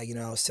like, yeah,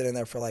 I was sitting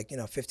there for like,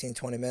 15,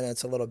 20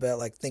 minutes, a little bit,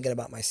 like thinking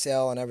about my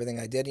sale and everything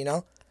I did,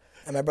 And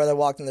my brother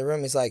walked in the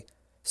room. He's like,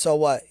 so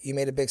what? You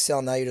made a big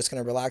sale. Now you're just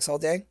going to relax all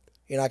day?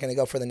 You're not going to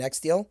go for the next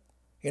deal?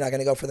 You're not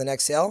going to go for the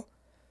next sale?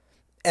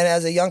 And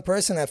as a young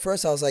person, at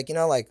first I was like, kind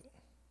of like,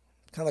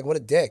 what a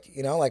dick,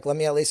 like, let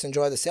me at least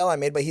enjoy the sale I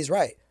made. But he's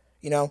right.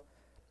 You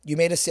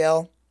made a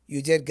sale.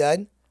 You did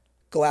good.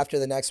 Go after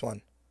the next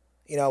one.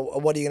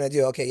 What are you going to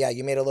do? Okay, yeah,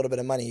 you made a little bit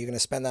of money. You're going to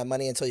spend that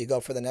money until you go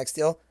for the next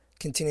deal.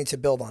 Continue to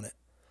build on it.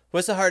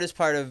 What's the hardest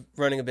part of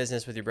running a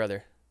business with your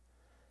brother?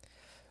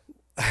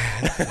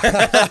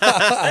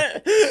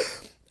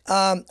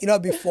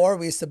 Before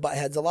we used to butt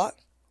heads a lot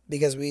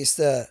because we used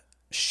to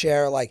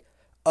share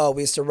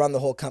we used to run the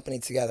whole company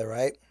together,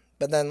 right?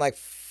 But then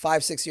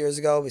 5-6 years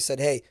ago, we said,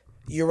 hey,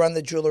 you run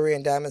the jewelry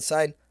and diamond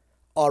side,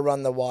 I'll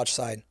run the watch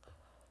side.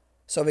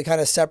 So we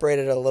kind of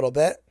separated it a little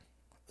bit.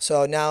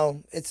 So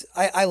now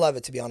I love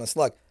it, to be honest.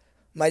 Look,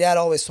 my dad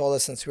always told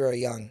us since we were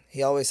young,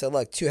 he always said,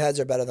 look, 2 heads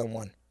are better than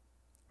 1,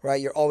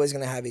 right? You're always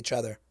going to have each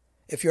other.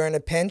 If you're in a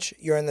pinch,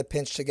 you're in the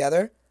pinch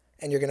together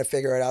and you're going to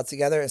figure it out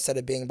together instead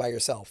of being by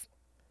yourself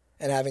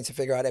and having to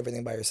figure out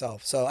everything by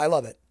yourself. So I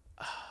love it.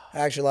 I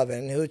actually love it.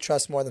 And who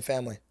trusts more than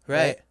family?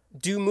 Right.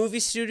 Do movie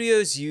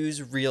studios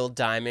use real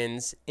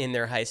diamonds in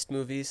their heist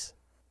movies?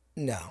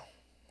 No.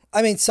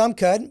 I mean, some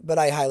could, but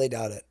I highly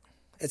doubt it.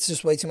 It's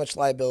just way too much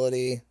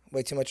liability,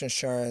 way too much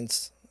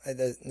insurance.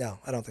 No,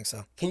 I don't think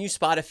so. Can you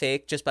spot a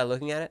fake just by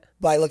looking at it?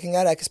 By looking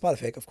at it, I can spot a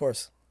fake, of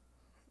course.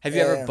 Have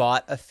you ever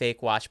bought a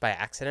fake watch by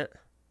accident?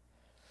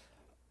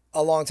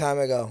 A long time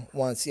ago,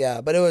 once,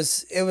 yeah. But it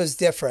was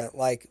different.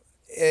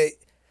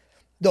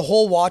 The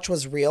whole watch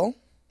was real,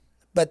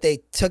 but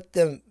they took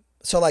them.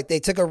 So they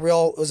took it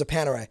was a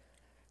Panerai,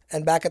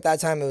 and back at that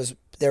time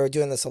they were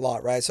doing this a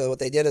lot, right? So what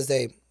they did is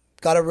they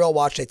got a real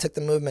watch, they took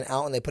the movement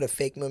out, and they put a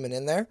fake movement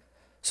in there.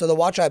 So the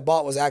watch I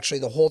bought was actually,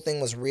 the whole thing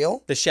was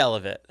real. The shell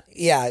of it.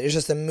 Yeah, it's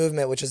just the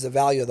movement, which is the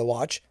value of the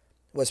watch,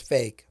 was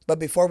fake. But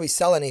before we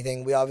sell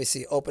anything, we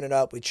obviously open it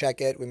up, we check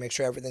it, we make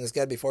sure everything's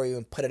good before we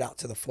even put it out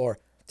to the floor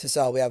to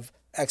sell. We have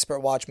expert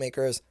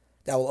watchmakers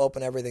that will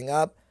open everything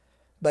up.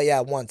 But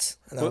yeah, once,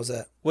 and that was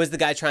it. Was the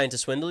guy trying to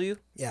swindle you?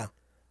 Yeah.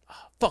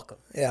 Oh, fuck him.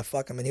 Yeah,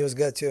 fuck him. And he was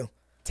good too.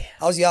 Damn.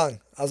 I was young.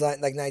 I was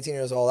like 19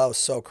 years old. I was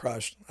so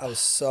crushed. I was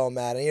so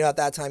mad. And at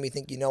that time you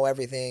think you know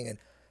everything and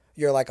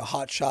you're like a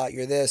hot shot,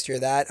 you're this, you're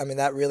that. I mean,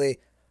 that really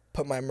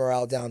put my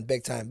morale down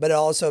big time. But it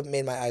also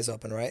made my eyes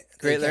open, right?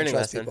 Great learning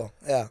lesson. People.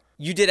 Yeah.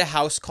 You did a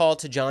house call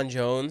to John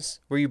Jones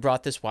where you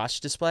brought this watch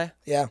display?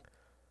 Yeah.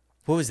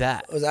 What was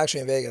that? It was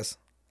actually in Vegas.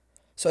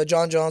 So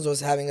John Jones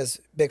was having his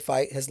big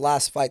fight, his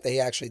last fight that he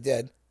actually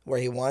did, where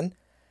he won.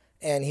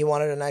 And he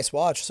wanted a nice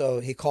watch.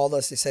 So he called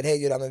us. He said, hey,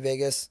 dude, I'm in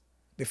Vegas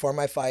before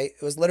my fight.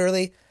 It was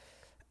literally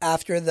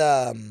after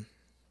the,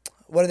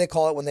 what do they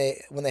call it when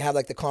they have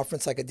the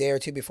conference a day or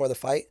two before the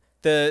fight?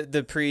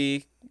 The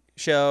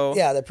pre-show?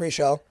 Yeah, the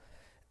pre-show.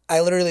 I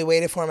literally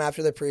waited for him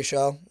after the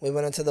pre-show. We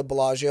went into the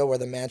Bellagio where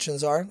the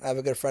mansions are. I have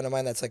a good friend of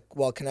mine that's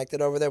well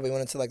connected over there. We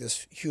went into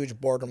this huge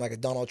boardroom, like a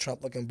Donald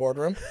Trump looking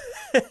boardroom.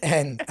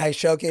 And I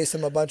showcased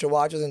him a bunch of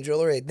watches and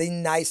jewelry. The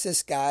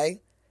nicest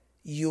guy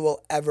you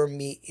will ever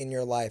meet in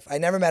your life. I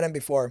never met him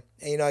before.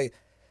 And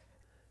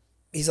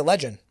he's a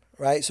legend,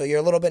 right? So you're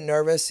a little bit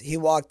nervous. He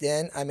walked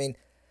in. I mean,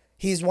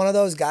 he's one of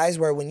those guys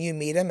where when you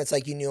meet him, it's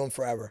like you knew him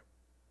forever.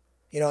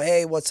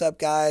 Hey, what's up,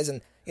 guys?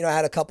 And I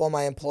had a couple of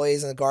my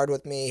employees in the guard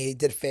with me. He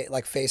did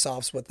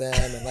face-offs with them,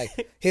 and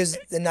he was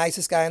the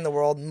nicest guy in the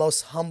world,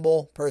 most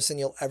humble person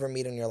you'll ever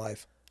meet in your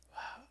life.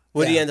 Wow.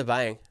 What did he end up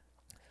buying?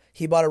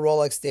 He bought a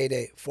Rolex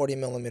Day-Date, 40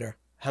 millimeter.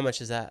 How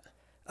much is that?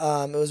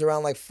 It was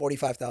around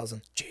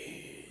 $45,000.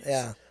 Jeez.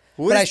 Yeah.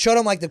 But I showed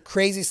him the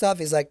crazy stuff.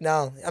 He's like,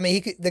 no. I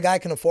mean, the guy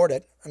can afford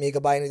it. I mean, he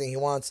could buy anything he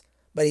wants.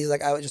 But he's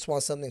like, I just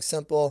want something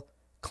simple,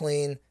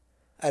 clean.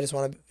 I just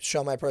want to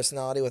show my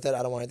personality with it.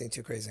 I don't want anything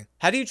too crazy.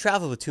 How do you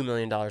travel with $2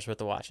 million worth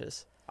of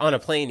watches? On a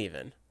plane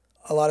even?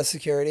 A lot of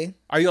security.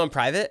 Are you on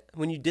private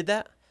when you did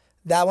that?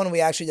 That one we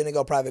actually didn't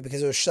go private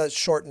because it was such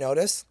short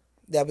notice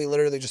that we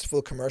literally just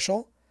flew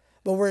commercial.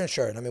 But we're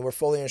insured. I mean, we're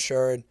fully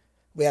insured.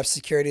 We have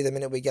security the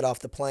minute we get off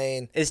the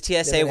plane. Is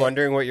TSA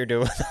wondering what you're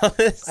doing with all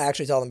this? I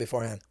actually tell them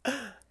beforehand.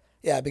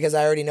 Yeah, because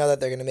I already know that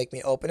they're going to make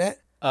me open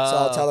it. So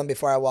I'll tell them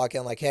before I walk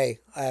in, hey,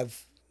 I have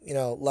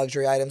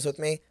luxury items with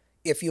me.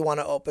 If you want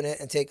to open it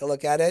and take a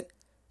look at it,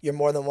 you're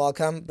more than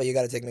welcome, but you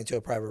got to take me to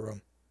a private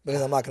room because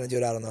I'm not going to do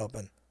it out in the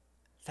open.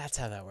 That's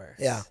how that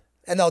works. Yeah.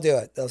 And they'll do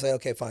it. They'll say,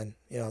 okay, fine.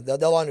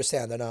 They'll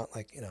understand. They're not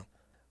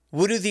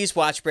What do these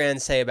watch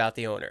brands say about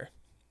the owner?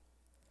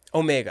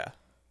 Omega.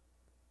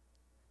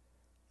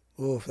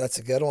 Ooh, that's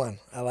a good one.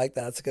 I like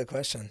that. That's a good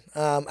question.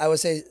 I would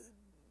say,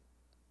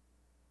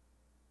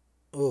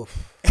 ooh,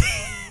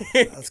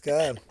 that's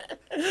good.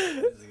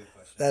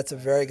 That's a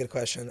very good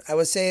question. I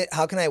would say,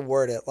 how can I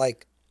word it?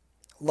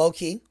 Low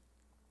key,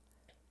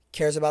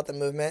 cares about the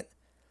movement,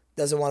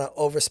 doesn't want to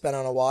overspend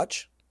on a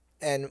watch,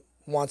 and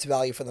wants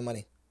value for the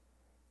money.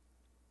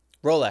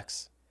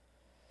 Rolex.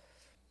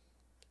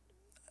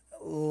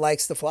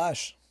 likes the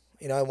flash.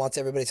 You know, he wants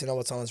everybody to know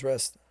what's on his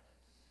wrist.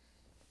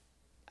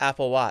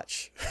 Apple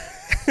Watch.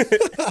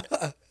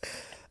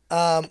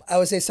 I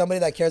would say somebody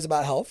that cares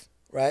about health,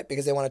 right?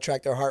 Because they want to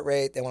track their heart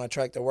rate, they want to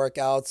track their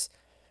workouts,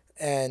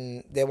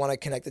 and they want to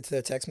connect it to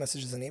their text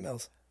messages and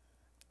emails.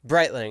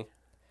 Breitling.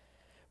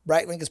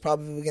 Breitling is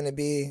probably going to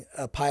be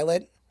a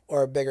pilot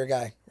or a bigger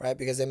guy, right?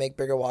 Because they make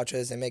bigger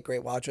watches, they make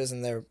great watches,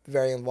 and they're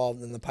very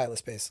involved in the pilot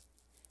space.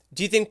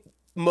 Do you think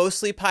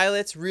mostly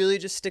pilots really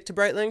just stick to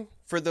Breitling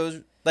for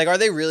those? Like, are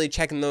they really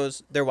checking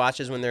their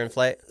watches when they're in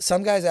flight?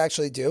 Some guys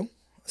actually do.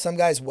 Some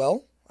guys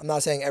will. I'm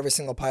not saying every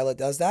single pilot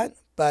does that,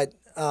 but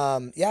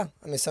yeah,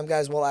 I mean, some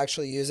guys will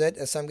actually use it,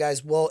 and some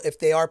guys will, if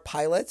they are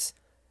pilots,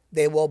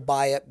 they will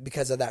buy it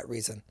because of that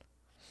reason.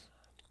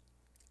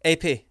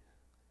 AP.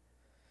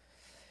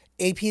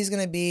 AP is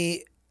going to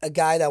be a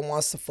guy that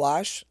wants to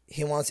flash.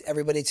 He wants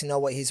everybody to know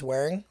what he's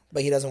wearing,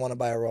 but he doesn't want to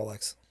buy a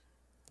Rolex.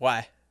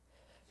 Why?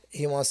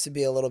 He wants to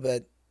be a little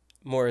bit...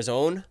 More his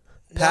own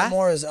Not path?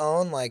 more his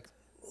own, like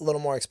a little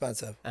more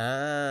expensive.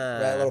 Ah.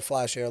 Right, a little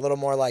flashier. A little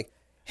more like,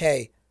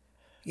 hey,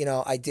 you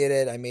know, I did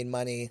it. I made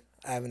money.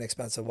 I have an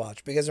expensive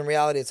watch. Because in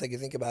reality, it's like you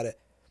think about it.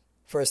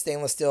 For a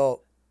stainless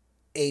steel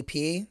AP,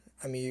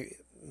 I mean,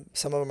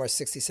 some of them are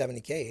 60,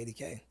 70K,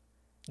 80K.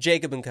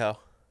 Jacob & Co.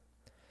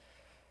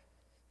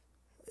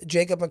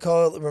 Jacob &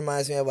 Co.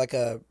 reminds me of like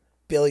a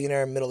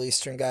billionaire Middle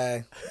Eastern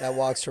guy that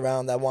walks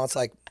around that wants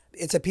like,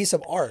 it's a piece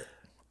of art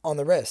on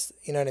the wrist.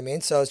 You know what I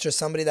mean? So it's just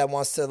somebody that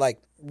wants to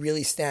like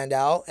really stand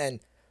out. And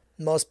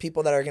most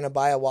people that are going to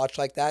buy a watch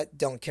like that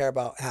don't care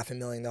about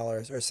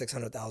 $500,000 or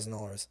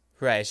 $600,000.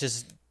 Right. It's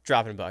just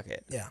drop in a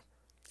bucket. Yeah.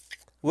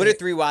 What are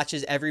 3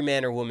 watches every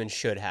man or woman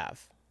should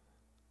have?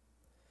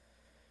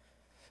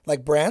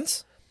 Like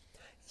brands?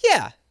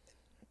 Yeah.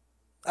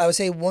 I would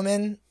say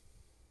women.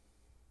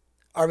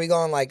 Are we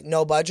going like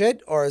no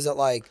budget, or is it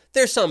like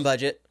There's some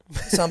budget.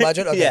 some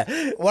budget? Okay.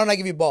 Yeah. Why don't I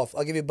give you both?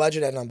 I'll give you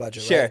budget and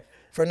non-budget. Sure. Right?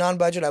 For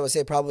non-budget, I would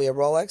say probably a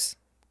Rolex,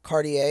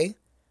 Cartier,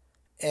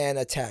 and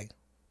a Tag.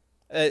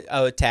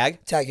 A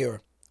tag? Tag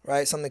Heuer,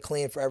 right? Something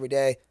clean for every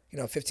day. You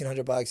know, $1,500.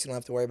 You don't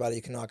have to worry about it.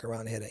 You can knock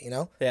around and hit it. You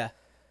know. Yeah.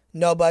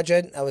 No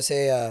budget, I would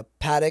say a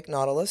Patek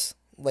Nautilus,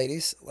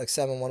 ladies, like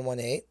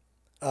 7118,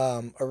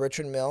 a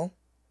Richard Mille,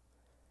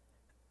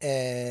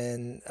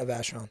 and a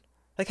Vacheron.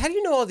 Like, how do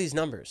you know all these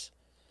numbers?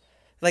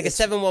 Like a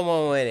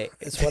 71118.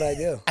 It's what I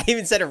do. I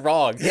even said it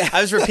wrong. Yeah. I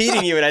was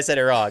repeating you and I said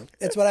it wrong.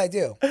 It's what I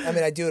do. I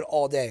mean, I do it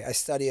all day. I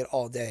study it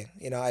all day.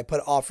 You know, I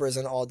put offers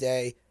in all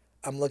day.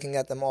 I'm looking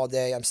at them all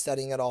day. I'm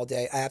studying it all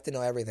day. I have to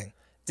know everything.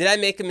 Did I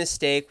make a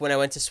mistake when I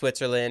went to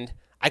Switzerland?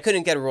 I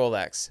couldn't get a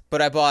Rolex,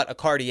 but I bought a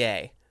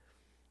Cartier.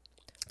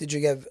 Did you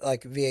give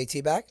like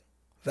VAT back?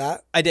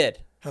 VAT? I did.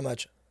 How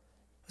much?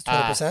 It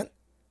was 20%?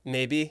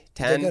 Maybe did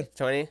 10, good.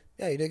 20.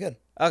 Yeah, you did good.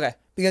 Okay.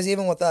 Because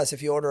even with us,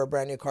 if you order a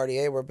brand new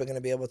Cartier, we're going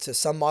to be able to,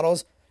 some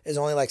models is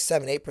only like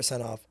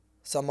 7-8% off.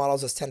 Some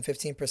models is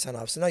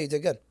 10-15% off. So no, you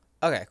did good.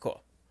 Okay,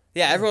 cool.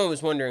 Yeah, everyone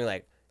was wondering,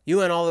 like, you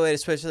went all the way to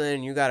Switzerland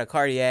and you got a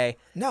Cartier.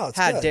 No, it's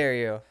How good. dare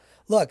you?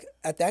 Look,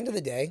 at the end of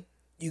the day,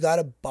 you got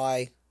to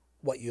buy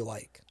what you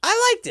like.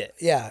 I liked it.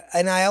 Yeah,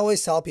 and I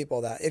always tell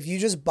people that. If you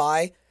just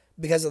buy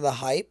because of the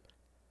hype,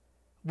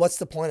 what's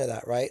the point of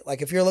that, right?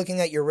 Like if you're looking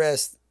at your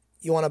wrist,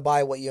 you want to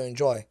buy what you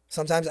enjoy.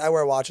 Sometimes I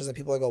wear watches and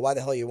people go, why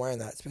the hell are you wearing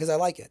that? It's because I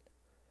like it,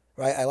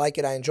 right? I like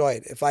it, I enjoy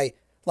it. If I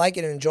like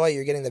it and enjoy it,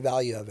 you're getting the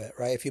value of it,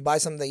 right? If you buy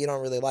something that you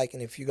don't really like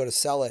and if you go to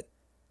sell it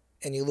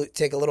and you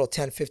take a little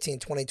 10, 15,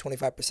 20,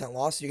 25%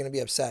 loss, you're going to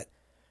be upset.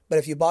 But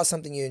if you bought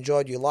something you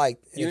enjoyed, you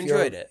liked, and You if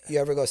enjoyed it. you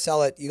ever go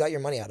sell it, you got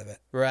your money out of it.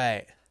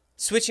 Right.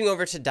 Switching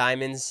over to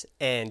diamonds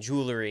and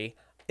jewelry,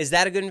 is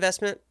that a good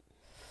investment?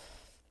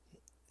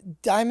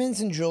 Diamonds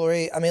and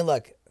jewelry, I mean,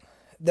 look,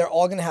 they're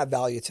all going to have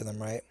value to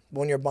them, right?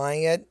 When you're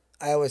buying it,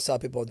 I always tell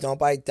people, don't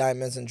buy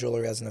diamonds and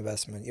jewelry as an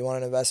investment. You want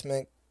an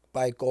investment,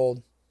 buy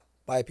gold,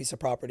 buy a piece of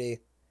property.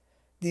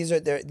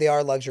 They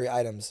are luxury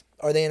items.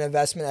 Are they an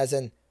investment as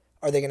in,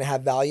 are they going to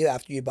have value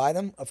after you buy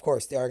them? Of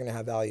course, they are going to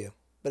have value.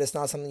 But it's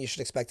not something you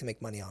should expect to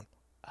make money on.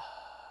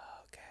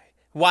 Okay.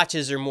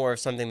 Watches are more of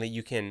something that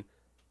you can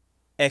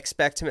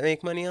expect to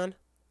make money on?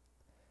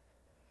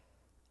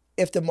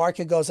 If the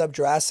market goes up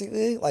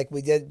drastically, like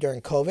we did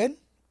during COVID,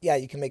 yeah,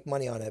 you can make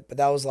money on it. But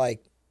that was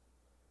like,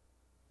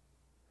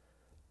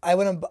 I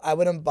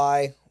wouldn't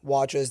buy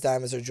watches,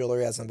 diamonds, or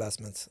jewelry as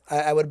investments.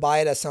 I would buy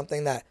it as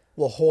something that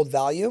will hold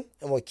value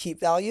and will keep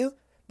value,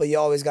 but you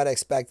always got to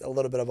expect a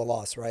little bit of a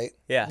loss, right?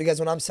 Yeah. Because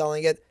when I'm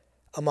selling it,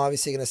 I'm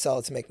obviously going to sell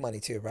it to make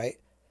money too, right?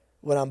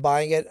 When I'm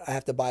buying it, I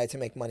have to buy it to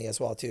make money as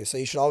well too. So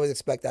you should always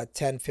expect that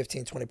 10,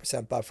 15,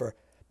 20% buffer.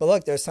 But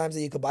look, there's times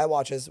that you could buy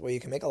watches where you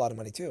can make a lot of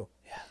money too.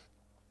 Yeah.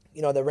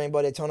 You know, the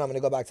Rainbow Daytona, I'm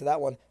going to go back to that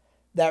one.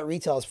 That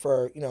retails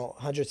for,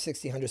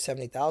 160,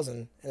 170,000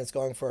 and it's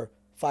going for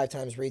 5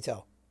 times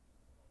retail.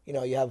 You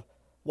know, you have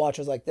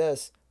watches like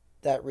this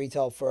that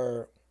retail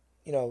for,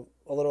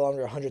 a little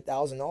under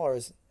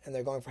 $100,000 and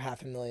they're going for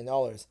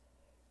 $500,000.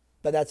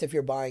 But that's if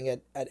you're buying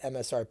it at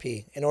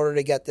MSRP. In order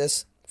to get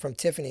this from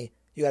Tiffany,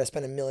 you got to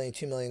spend $1 million,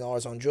 $2 million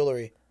on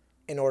jewelry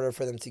in order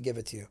for them to give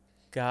it to you.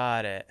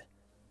 Got it.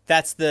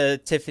 That's the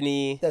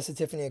Tiffany. That's the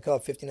Tiffany & Co.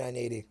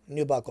 5980.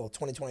 New buckle,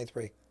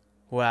 2023.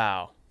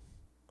 Wow.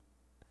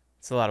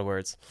 It's a lot of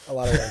words. A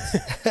lot of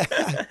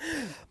words.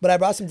 But I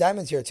brought some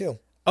diamonds here too.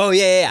 Oh,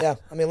 yeah. Yeah,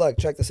 I mean, look,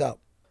 check this out.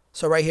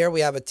 So right here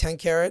we have a 10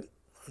 karat.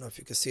 I don't know if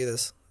you can see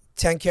this.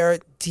 10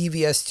 karat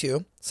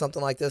DVS2.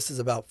 Something like this is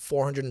about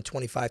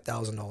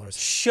 $425,000.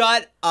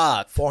 Shut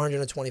up.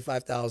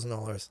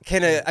 $425,000.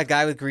 Can a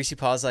guy with greasy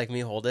paws like me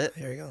hold it?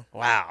 Here you go.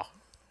 Wow.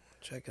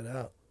 Check it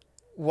out.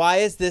 Why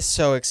is this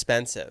so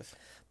expensive?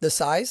 The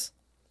size,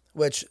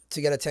 which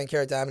to get a 10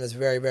 karat diamond is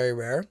very, very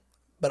rare,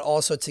 but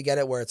also to get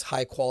it where it's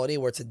high quality,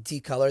 where it's a D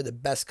color, the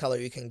best color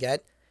you can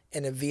get,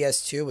 in a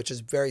VS2, which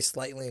is very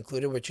slightly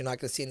included, which you're not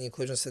going to see any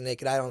inclusions to the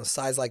naked eye on a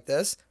size like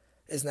this,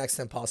 is next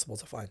to impossible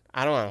to find.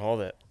 I don't want to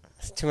hold it.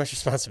 It's too much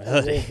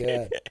responsibility.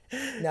 Really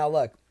good. Now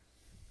look,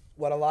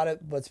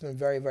 what's been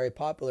very, very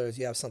popular is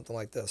you have something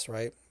like this,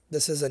 right?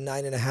 This is a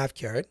 9.5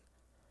 karat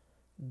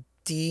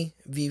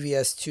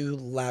DVVS2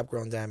 lab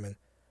grown diamond,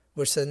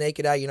 which to the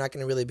naked eye, you're not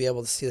going to really be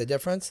able to see the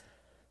difference.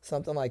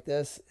 Something like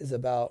this is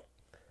about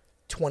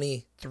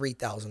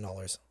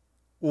 $23,000.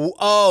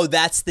 Oh,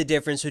 that's the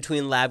difference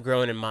between lab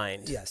grown and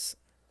mined. Yes.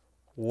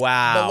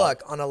 Wow. But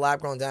look, on a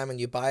lab grown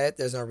diamond, you buy it,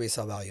 there's no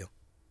resale value,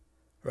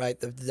 right?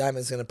 The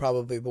diamond's going to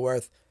probably be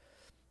worth,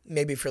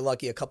 maybe if you're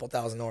lucky, a couple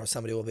 $1,000,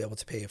 somebody will be able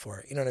to pay you for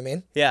it. You know what I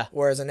mean? Yeah.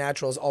 Whereas a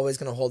natural is always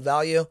going to hold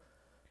value,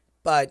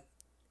 but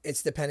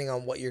it's depending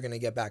on what you're going to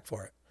get back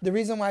for it. The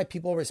reason why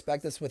people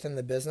respect us within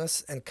the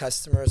business and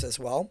customers as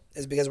well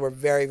is because we're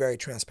very, very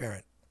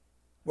transparent.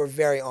 We're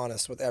very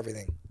honest with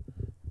everything.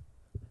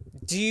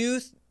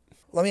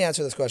 Let me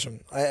answer this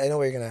question. I know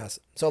what you're going to ask.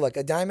 So look,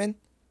 a diamond,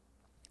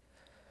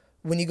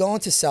 when you go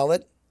in to sell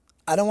it,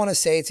 I don't want to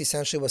say it's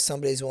essentially what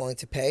somebody's willing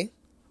to pay,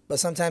 but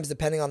sometimes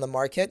depending on the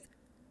market,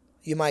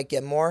 you might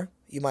get more,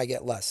 you might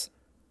get less.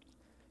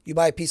 You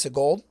buy a piece of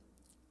gold,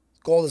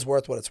 gold is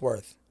worth what it's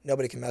worth.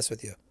 Nobody can mess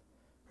with you,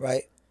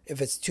 right?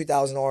 If it's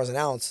 $2,000 an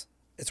ounce,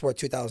 it's worth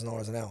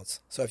 $2,000 an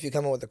ounce. So if you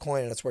come in with a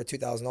coin and it's worth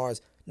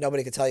 $2,000,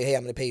 nobody can tell you, hey,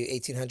 I'm going to pay you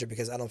 $1,800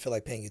 because I don't feel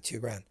like paying you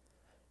 $2,000.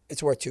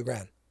 It's worth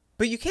 $2,000.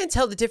 But you can't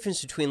tell the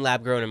difference between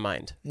lab grown and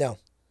mined. No.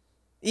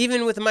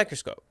 Even with a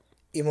microscope.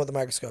 Even with a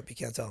microscope, you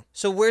can't tell.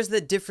 So where's the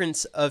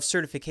difference of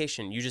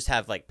certification? You just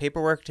have like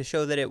paperwork to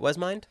show that it was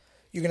mined?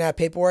 You're going to have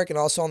paperwork, and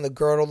also on the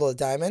girdle of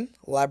the diamond,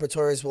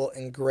 laboratories will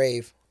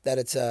engrave that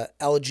it's a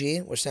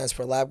LG, which stands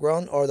for lab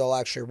grown, or they'll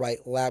actually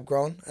write lab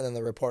grown and then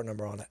the report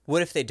number on it.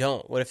 What if they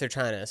don't? What if they're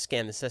trying to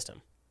scam the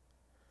system?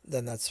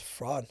 Then that's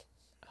fraud,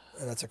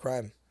 and that's a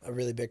crime, a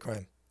really big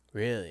crime.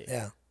 Really?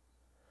 Yeah.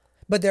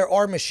 But there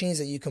are machines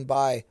that you can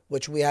buy,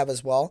 which we have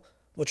as well,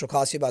 which will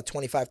cost you about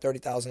 $25,000,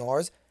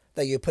 $30,000,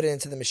 that you put it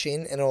into the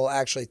machine, and it will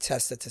actually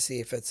test it to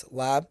see if it's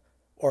lab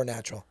or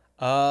natural.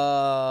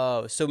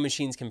 Oh, so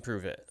machines can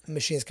prove it.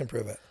 Machines can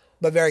prove it.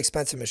 But very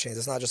expensive machines.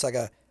 It's not just like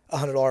a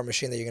 $100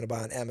 machine that you're going to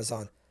buy on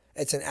Amazon.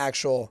 It's an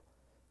actual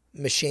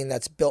machine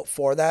that's built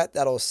for that.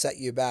 That'll set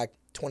you back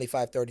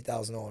 $25,000,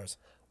 $30,000.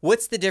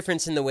 What's the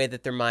difference in the way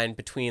that they're mined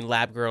between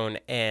lab grown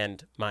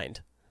and mined?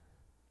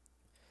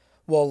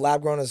 Well,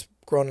 lab grown is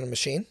grown in a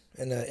machine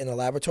in a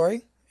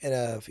laboratory in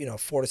a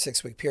 4 to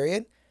 6 week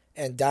period,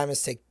 and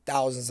diamonds take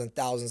thousands and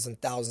thousands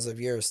and thousands of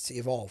years to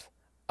evolve.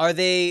 Are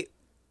they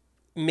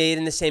made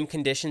in the same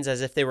conditions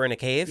as if they were in a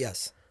cave?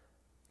 Yes.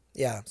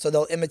 Yeah. So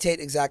they'll imitate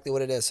exactly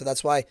what it is. So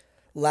that's why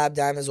lab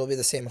diamonds will be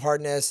the same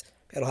hardness.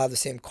 It'll have the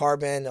same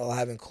carbon. It'll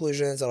have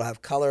inclusions. It'll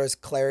have colors,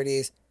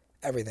 clarities,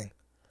 everything.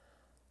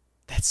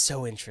 That's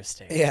so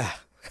interesting. Yeah.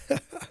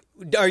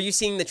 Are you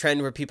seeing the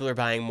trend where people are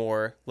buying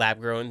more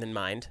lab grown than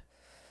mined?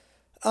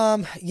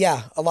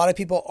 Yeah, a lot of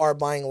people are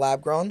buying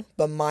lab grown,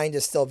 but mined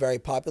is still very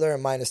popular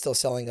and mine is still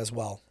selling as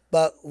well.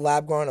 But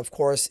lab grown, of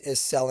course, is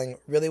selling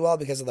really well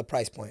because of the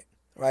price point,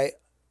 right?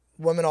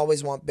 Women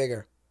always want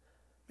bigger,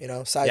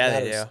 size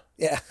matters.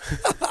 They do. Yeah.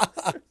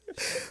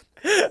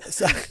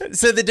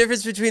 So the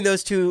difference between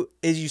those two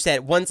is, you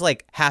said one's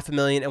like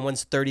 $500,000 and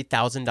one's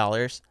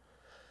 $30,000.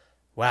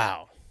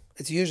 Wow.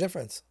 It's a huge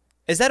difference.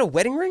 Is that a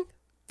wedding ring?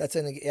 It's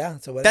a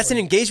wedding That's ring.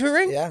 an engagement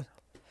ring? Yeah.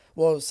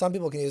 Well, some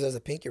people can use it as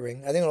a pinky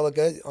ring. I think it'll look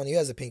good on you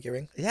as a pinky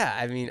ring. Yeah,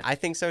 I mean, I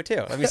think so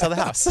too. Let me sell the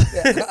house.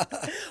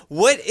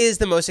 What is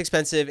the most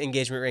expensive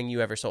engagement ring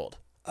you ever sold?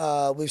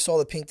 We've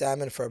sold a pink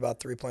diamond for about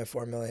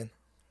 $3.4 million.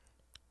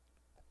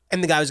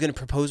 And the guy was going to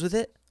propose with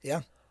it?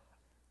 Yeah.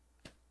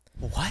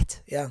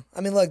 What? Yeah. I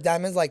mean, look,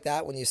 diamonds like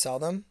that, when you sell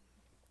them,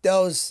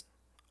 those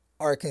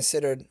are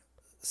considered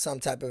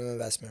some type of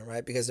investment,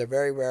 right? Because they're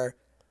very rare,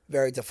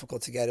 very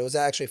difficult to get. It was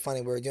actually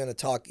funny. We were doing a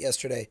talk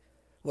yesterday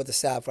with the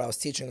staff where I was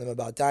teaching them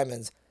about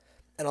diamonds.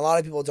 And a lot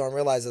of people don't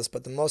realize this,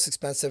 but the most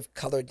expensive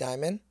colored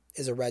diamond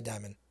is a red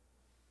diamond,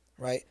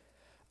 right?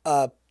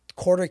 A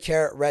quarter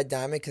carat red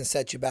diamond can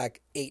set you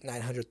back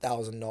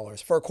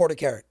 $800,000-$900,000 for a quarter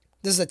carat.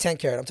 This is a 10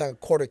 carat. I'm talking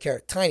quarter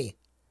carat. Tiny,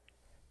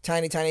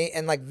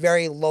 and like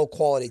very low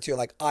quality too,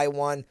 like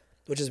I1,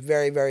 which is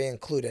very, very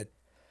included.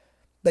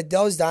 But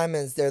those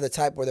diamonds, they're the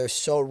type where they're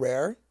so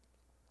rare,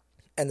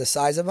 and the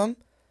size of them,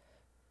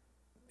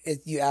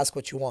 you ask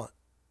what you want.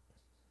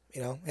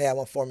 You know, hey, I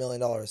want $4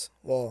 million.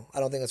 Well, I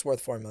don't think it's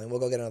worth $4 million. We'll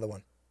go get another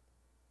one.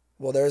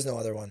 Well, there is no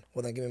other one.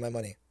 Well, then give me my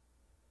money.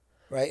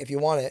 Right? If you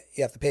want it,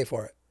 you have to pay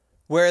for it.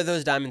 Where are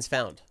those diamonds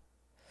found?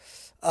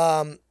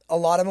 A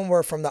lot of them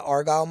were from the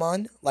Argyle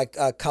mine, like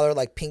color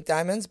like pink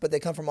diamonds, but they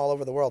come from all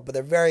over the world. But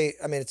they're very,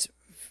 I mean,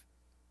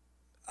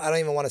 I don't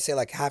even want to say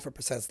like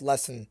 0.5%. It's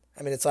less than,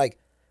 I mean, it's like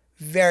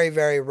very,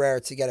 very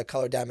rare to get a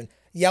colored diamond.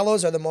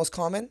 Yellows are the most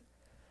common.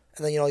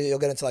 And then, you'll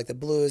get into like the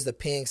blues, the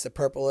pinks, the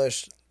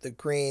purplish, the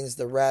greens,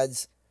 the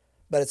reds.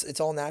 But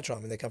it's all natural.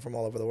 I mean, they come from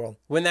all over the world.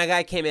 When that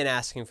guy came in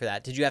asking for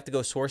that, did you have to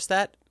go source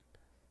that?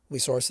 We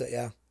source it,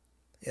 yeah.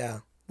 Yeah.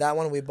 That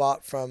one we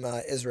bought from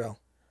Israel,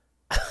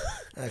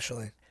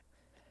 actually.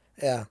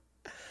 Yeah.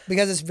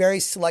 Because it's very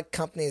select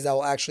companies that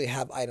will actually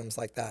have items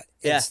like that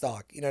in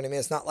stock. You know what I mean?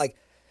 It's not like,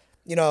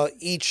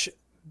 each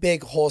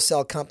big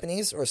wholesale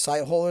companies or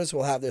site holders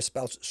will have their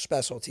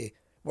specialty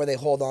where they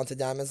hold on to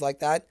diamonds like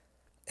that,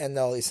 and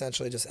they'll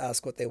essentially just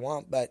ask what they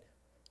want. But,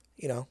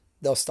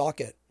 they'll stock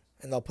it,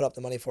 and they'll put up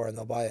the money for it, and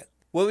they'll buy it.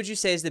 What would you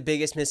say is the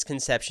biggest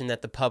misconception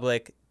that the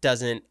public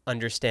doesn't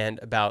understand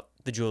about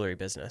the jewelry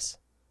business?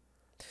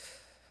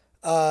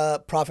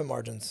 Profit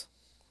margins,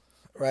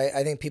 right?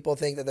 I think people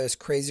think that there's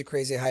crazy,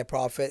 crazy high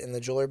profit in the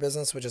jewelry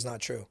business, which is not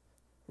true,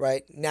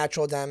 right?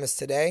 Natural diamonds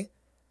today,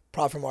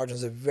 profit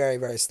margins are very,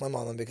 very slim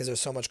on them because there's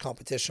so much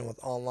competition with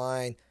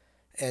online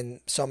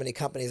and so many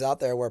companies out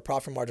there where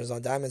profit margins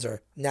on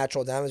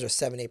natural diamonds are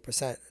 7,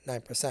 8%,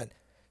 9%.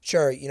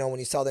 Sure, when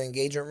you sell the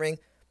engagement ring,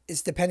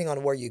 it's depending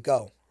on where you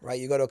go, right?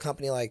 You go to a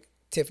company like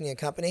Tiffany &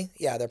 Company,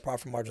 yeah, their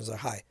profit margins are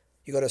high.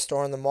 You go to a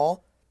store in the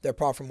mall, their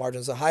profit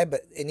margins are high,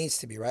 but it needs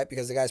to be, right?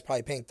 Because the guy's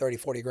probably paying 30,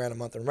 40 grand a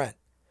month in rent.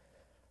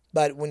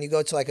 But when you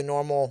go to like a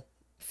normal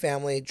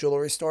family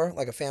jewelry store,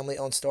 like a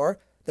family-owned store,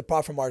 the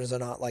profit margins are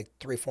not like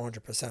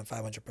 300%, 400%,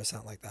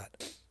 500% like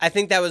that. I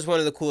think that was one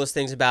of the coolest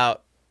things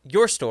about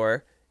your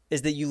store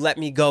is that you let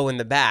me go in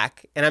the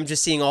back, and I'm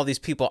just seeing all these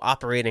people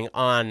operating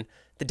on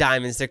the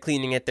diamonds. They're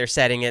cleaning it, they're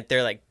setting it,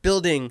 they're like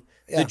building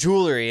the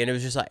jewelry, and it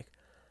was just like...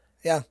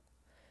 Yeah.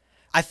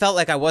 I felt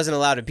like I wasn't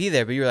allowed to be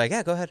there, but you were like,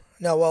 yeah, go ahead.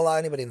 No, we'll allow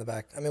anybody in the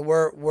back. I mean,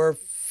 we're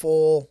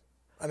full.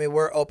 I mean,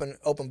 we're open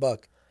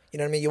book. You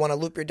know what I mean? You want to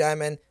loop your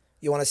diamond.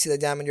 You want to see the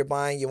diamond you're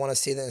buying. You want to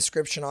see the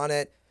inscription on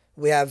it.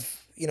 We have,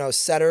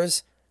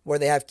 setters where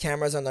they have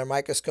cameras on their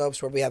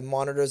microscopes where we have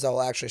monitors that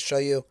will actually show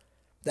you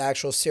the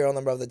actual serial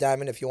number of the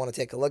diamond if you want to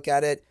take a look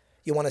at it.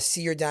 You want to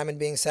see your diamond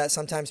being set.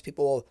 Sometimes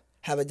people will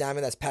have a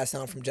diamond that's passed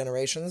down from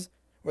generations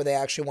where they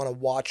actually want to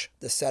watch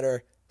the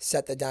setter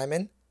set the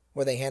diamond.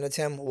 Where they hand it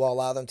to him, we'll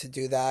allow them to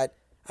do that.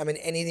 I mean,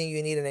 anything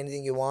you need and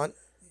anything you want,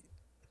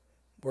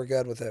 we're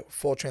good with it.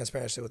 Full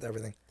transparency with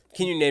everything.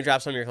 Can you name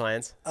drop some of your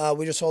clients?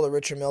 We just sold a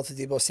Richard Mille to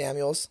Deebo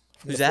Samuels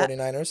from Who's the that?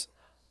 49ers.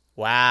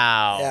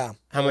 Wow. Yeah.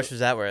 How much was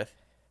that worth?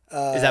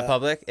 Is that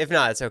public? If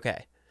not, it's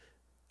okay.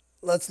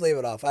 Let's leave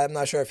it off. I'm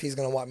not sure if he's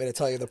going to want me to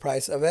tell you the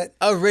price of it.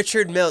 Oh,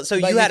 Richard Mille. So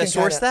you had to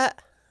source that?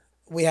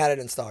 We had it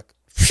in stock.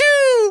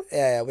 Phew!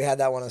 Yeah, we had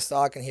that one in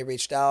stock, and he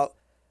reached out.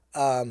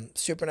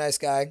 Super nice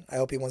guy. I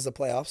hope he wins the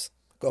playoffs.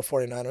 Go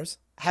 49ers.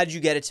 How did you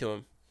get it to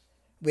him?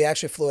 We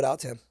actually flew it out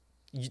to him.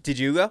 Did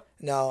you go?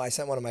 No, I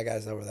sent one of my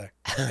guys over there,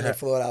 and they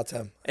flew it out to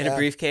him. In a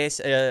briefcase,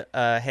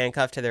 a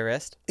handcuff to their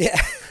wrist?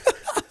 Yeah.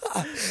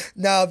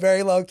 No,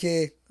 very low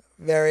key.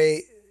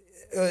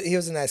 He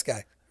was a nice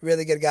guy.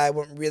 Really good guy.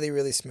 Went really,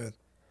 really smooth.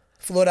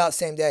 Flew it out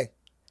same day.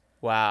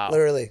 Wow.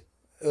 Literally.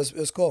 It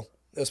was cool.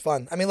 It was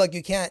fun. I mean, look,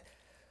 you can't.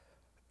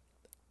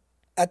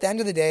 At the end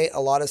of the day, a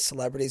lot of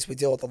celebrities, we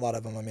deal with a lot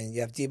of them. I mean,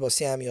 you have Deebo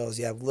Samuels,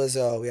 you have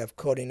Lizzo, we have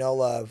Cody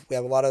Nolov, we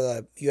have a lot of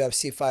the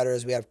UFC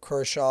fighters, we have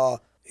Kershaw,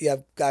 you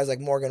have guys like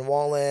Morgan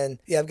Wallen,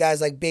 you have guys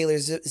like Baylor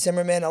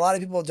Zimmerman. A lot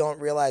of people don't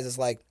realize it's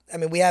like, I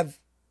mean, we have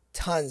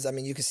tons. I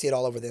mean, you can see it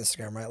all over the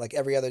Instagram, right? Like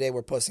every other day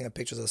we're posting up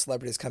pictures of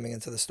celebrities coming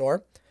into the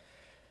store.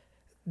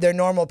 They're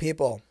normal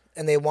people,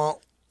 and they want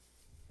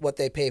what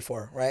they pay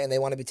for, right? And they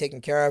want to be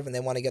taken care of, and they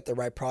want to get the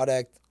right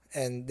product,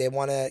 and they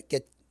want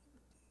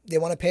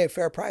to pay a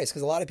fair price,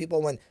 because a lot of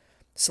people, when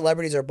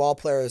celebrities or ball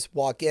players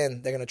walk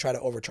in, they're going to try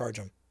to overcharge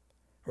them,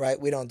 right?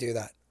 We don't do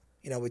that.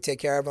 We take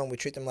care of them. We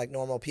treat them like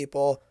normal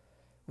people.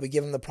 We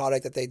give them the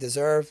product that they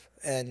deserve,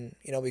 and,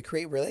 we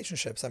create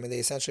relationships. I mean, they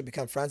essentially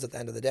become friends at the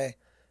end of the day.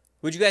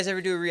 Would you guys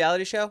ever do a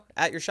reality show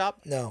at your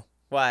shop? No.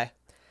 Why?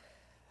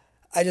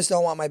 I just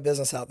don't want my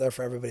business out there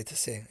for everybody to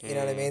see. You know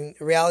what I mean?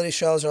 Reality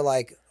shows are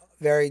like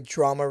very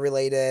drama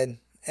related.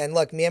 And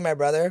look, me and my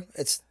brother,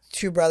 it's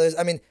two brothers.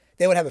 I mean,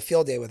 they would have a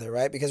field day with it,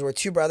 right? Because we're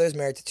two brothers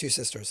married to two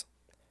sisters.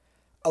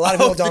 A lot of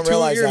people don't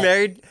realize that. You're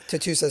married to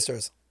two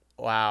sisters.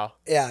 Wow.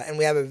 Yeah, and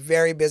we have a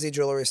very busy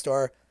jewelry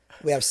store.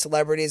 We have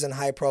celebrities and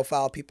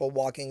high-profile people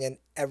walking in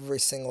every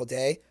single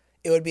day.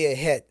 It would be a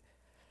hit.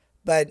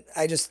 But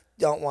I just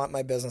don't want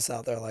my business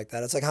out there like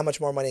that. It's like, how much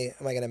more money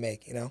am I going to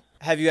make,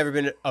 Have you ever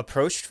been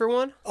approached for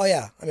one? Oh,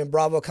 yeah. I mean,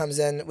 Bravo comes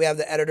in. We have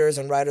the editors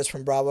and writers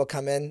from Bravo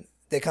come in.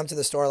 They come to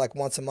the store like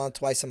once a month,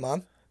 twice a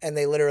month. And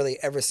they literally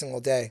every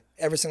single day,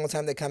 every single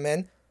time they come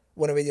in,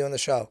 when are we doing the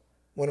show?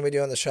 When are we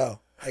doing the show?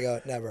 I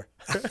go, never.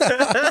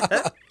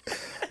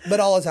 But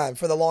all the time.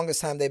 For the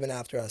longest time, they've been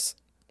after us.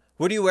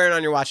 What are you wearing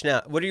on your watch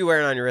now? What are you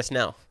wearing on your wrist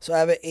now? So I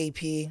have an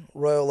AP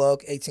Royal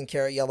Oak 18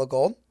 karat yellow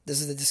gold.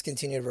 This is the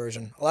discontinued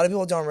version. A lot of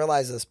people don't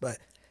realize this, but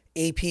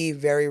AP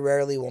very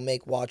rarely will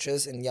make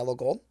watches in yellow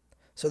gold.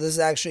 So this is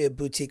actually a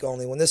boutique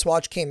only. When this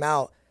watch came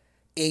out,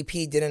 AP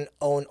didn't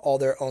own all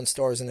their own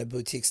stores in a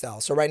boutique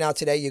style. So right now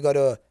today you go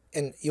to,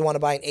 and you want to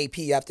buy an AP,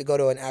 you have to go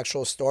to an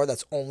actual store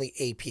that's only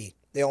AP.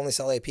 They only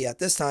sell AP. At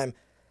this time,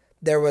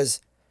 there was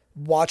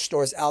watch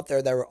stores out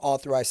there that were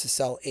authorized to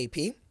sell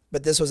AP,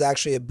 but this was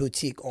actually a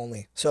boutique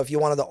only. So if you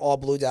wanted the all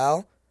blue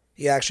dial,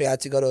 you actually had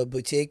to go to a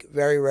boutique.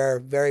 Very rare,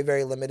 very,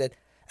 very limited.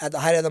 At the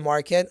height of the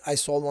market, I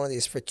sold one of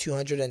these for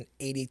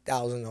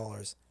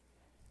 $280,000.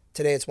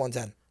 Today it's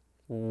 110.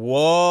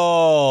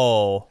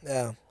 Whoa.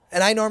 Yeah.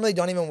 And I normally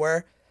don't even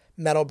wear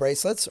metal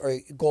bracelets or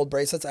gold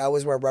bracelets. I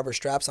always wear rubber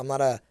straps. I'm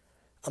not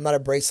a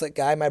bracelet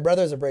guy. My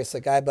brother's a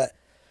bracelet guy, but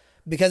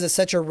because it's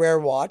such a rare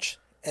watch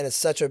and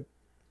it's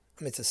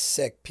it's a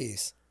sick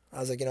piece. I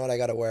was like, you know what, I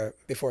got to wear it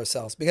before it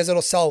sells because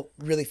it'll sell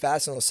really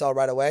fast and it'll sell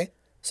right away.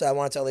 So I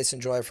wanted to at least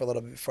enjoy it for a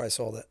little bit before I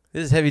sold it.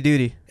 This is heavy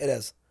duty. It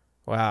is.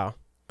 Wow.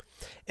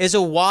 Is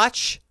a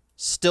watch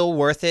still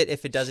worth it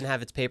if it doesn't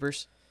have its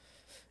papers?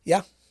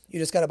 Yeah. You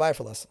just got to buy it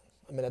for less.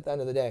 I mean, at the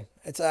end of the day,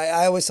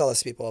 I always tell this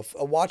to people, if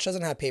a watch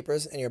doesn't have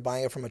papers and you're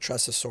buying it from a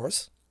trusted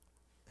source,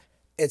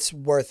 it's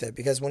worth it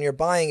because when you're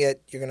buying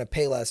it, you're going to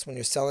pay less. When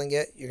you're selling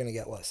it, you're going to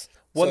get less.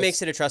 What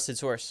makes it a trusted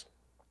source?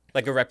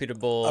 Like a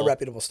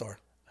reputable store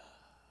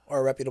or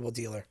a reputable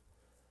dealer.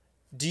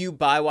 Do you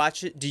buy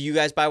watches? Do you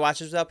guys buy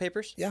watches without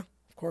papers? Yeah,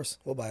 of course.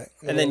 We'll buy it.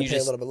 And then you pay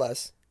just a little bit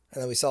less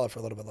and then we sell it for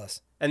a little bit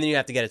less. And then you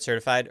have to get it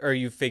certified or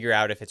you figure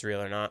out if it's real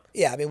or not.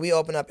 Yeah. I mean, we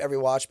open up every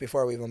watch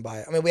before we even buy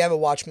it. I mean, we have a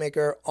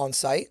watchmaker on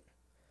site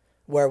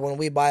where when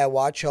we buy a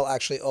watch, he'll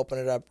actually open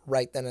it up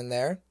right then and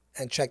there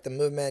and check the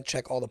movement,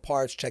 check all the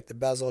parts, check the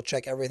bezel,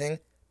 check everything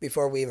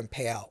before we even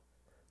pay out.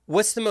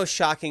 What's the most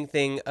shocking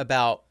thing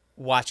about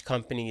watch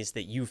companies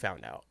that you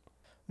found out?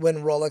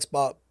 When Rolex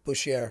bought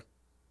Boucher,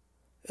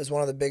 it was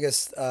one of the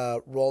biggest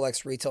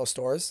Rolex retail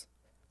stores.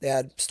 They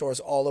had stores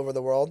all over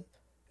the world,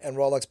 and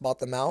Rolex bought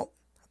them out.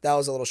 That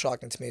was a little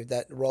shocking to me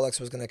that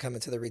Rolex was going to come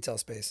into the retail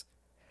space.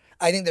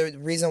 I think the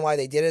reason why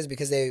they did it is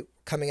because they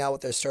coming out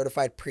with their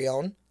certified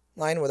pre-owned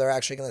line where they're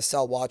actually going to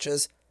sell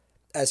watches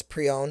as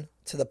pre-owned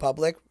to the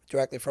public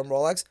directly from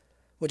Rolex,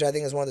 which I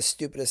think is one of the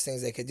stupidest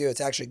things they could do.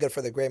 It's actually good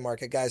for the gray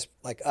market guys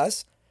like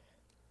us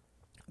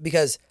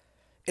because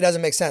it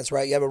doesn't make sense,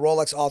 right? You have a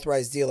Rolex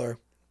authorized dealer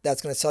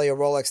that's going to sell you a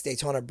Rolex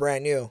Daytona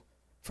brand new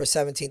for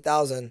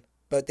 $17,000,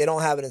 but they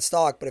don't have it in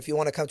stock. But if you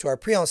want to come to our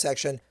pre-owned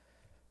section,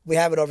 we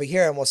have it over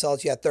here and we'll sell it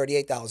to you at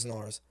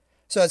 $38,000.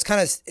 So it's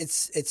kind of,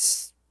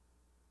 it's,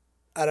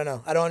 I don't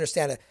know. I don't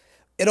understand it.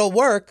 It'll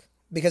work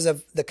because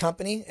of the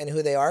company and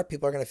who they are.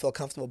 People are going to feel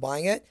comfortable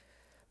buying it.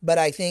 But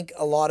I think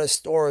a lot of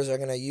stores are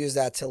going to use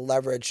that to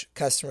leverage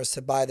customers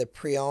to buy the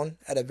pre-owned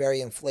at a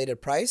very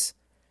inflated price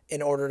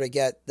in order to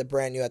get the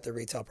brand new at the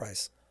retail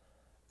price.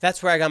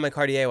 That's where I got my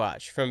Cartier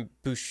watch from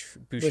Boucher.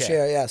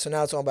 Boucher, yeah. So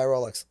now it's owned by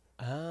Rolex.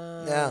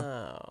 Oh.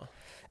 Yeah.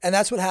 And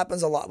that's what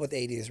happens a lot with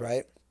ADs,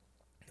 right?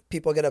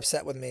 People get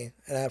upset with me,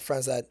 and I have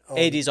friends that own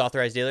ADs,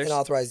 authorized dealers? And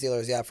authorized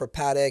dealers, yeah. For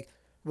Patek,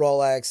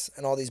 Rolex,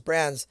 and all these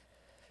brands,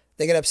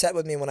 they get upset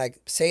with me when I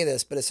say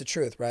this, but it's the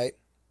truth, right?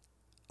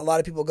 A lot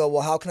of people go,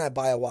 well, how can I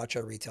buy a watch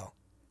at retail?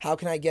 How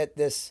can I get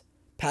this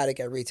Patek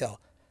at retail?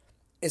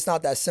 It's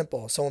not that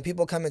simple. So when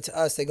people come into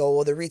us, they go,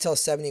 well, the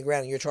retail's 70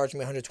 grand and you're charging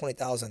me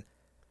 120,000.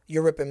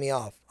 You're ripping me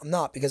off. I'm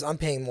not, because I'm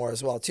paying more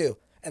as well too.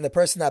 And the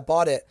person that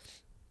bought it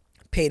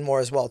paid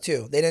more as well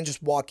too. They didn't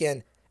just walk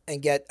in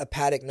and get a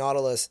Patek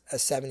Nautilus at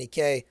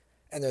 70K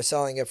and they're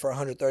selling it for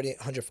 130,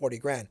 140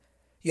 grand.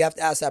 You have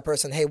to ask that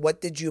person, hey,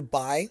 what did you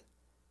buy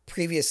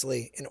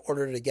previously in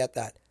order to get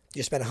that? Did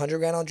you spend 100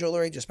 grand on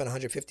jewelry? Did you spend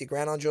 150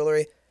 grand on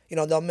jewelry? You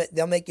know,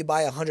 they'll make you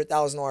buy a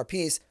 $100,000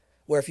 piece,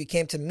 where if you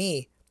came to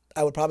me,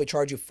 I would probably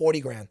charge you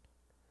 40 grand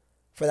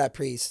for that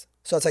piece.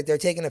 So it's like they're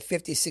taking a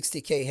 50,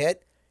 60K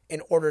hit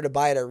in order to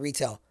buy it at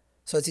retail.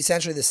 So it's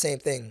essentially the same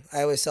thing.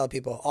 I always tell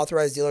people,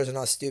 authorized dealers are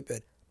not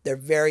stupid. They're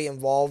very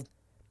involved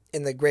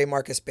in the gray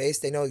market space.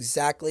 They know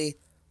exactly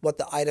what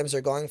the items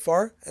are going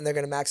for, and they're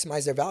going to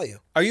maximize their value.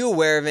 Are you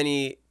aware of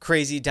any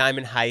crazy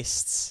diamond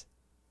heists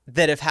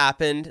that have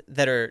happened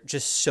that are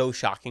just so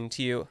shocking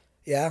to you?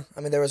 Yeah.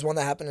 I mean, there was one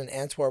that happened in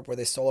Antwerp where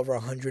they stole over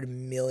 $100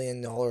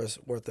 million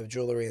worth of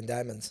jewelry and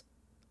diamonds.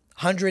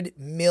 $100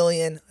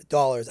 million.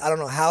 I don't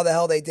know how the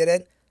hell they did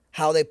it,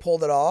 how they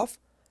pulled it off.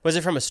 Was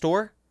it from a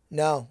store?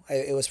 No,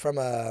 it was from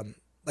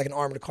like an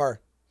armored car.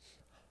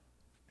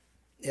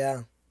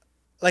 Yeah.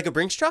 Like a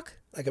Brinks truck?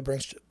 Like a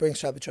Brinks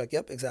truck.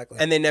 Yep, exactly.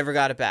 And they never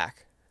got it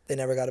back? They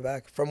never got it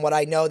back. From what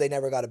I know, they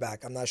never got it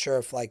back. I'm not sure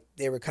if like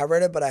they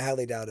recovered it, but I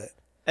highly doubt it.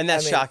 And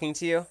that's shocking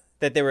to you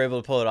that they were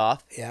able to pull it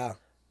off? Yeah.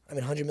 I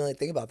mean, 100 million,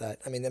 think about that.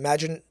 I mean,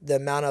 imagine the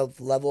amount of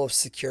level of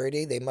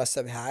security they must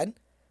have had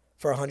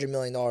for $100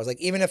 million. Like,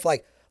 even if,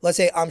 like, let's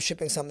say I'm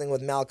shipping something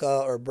with Malka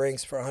or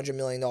Brinks for $100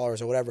 million or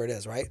whatever it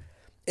is, right?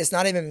 It's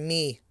not even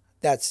me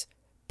that's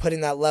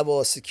putting that level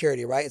of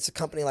security, right? It's a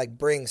company like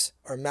Brinks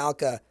or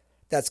Malka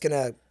that's going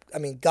to, I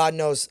mean, God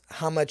knows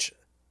how much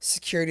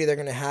security they're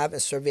going to have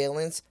and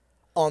surveillance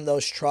on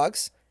those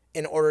trucks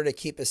in order to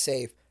keep it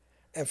safe.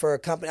 And for a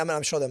company, I mean,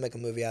 I'm sure they'll make a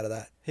movie out of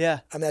that. Yeah.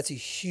 I mean, that's a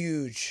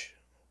huge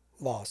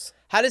loss.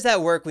 How does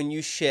that work when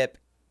you ship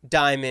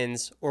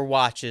diamonds or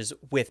watches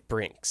with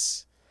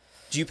Brinks?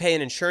 Do you pay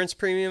an insurance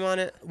premium on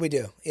it? We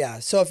do, yeah.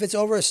 So if it's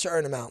over a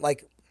certain amount,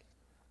 like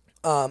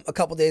a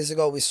couple days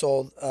ago, we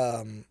sold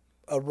a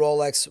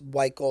Rolex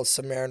white gold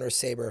Submariner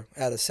Sabre.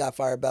 It had a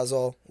sapphire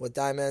bezel with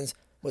diamonds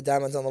on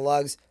the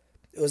lugs.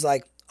 It was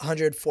like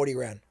 140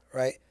 grand,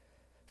 right?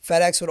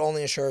 FedEx would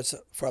only insure it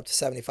for up to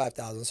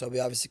 75,000, so we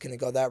obviously couldn't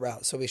go that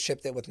route. So we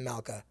shipped it with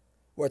Malca,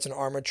 where it's an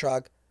armored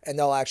truck, and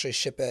they'll actually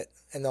ship it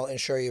and they'll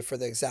insure you for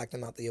the exact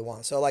amount that you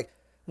want. So like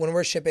when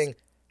we're shipping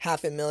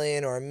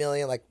 $500,000 or $1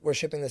 million, like we're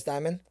shipping this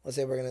diamond, let's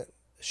say we're gonna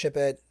ship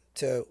it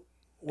to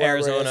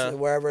Arizona,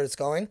 wherever it's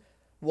going,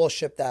 we'll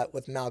ship that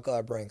with Malca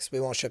or Brinks. We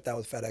won't ship that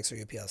with FedEx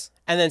or UPS.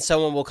 And then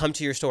someone will come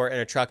to your store in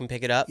a truck and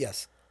pick it up?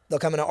 Yes, they'll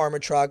come in an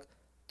armored truck.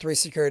 3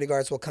 security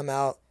guards will come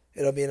out.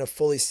 It'll be in a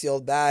fully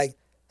sealed bag,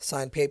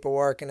 signed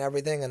paperwork and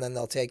everything, and then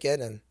they'll take it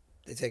and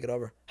they take it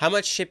over. How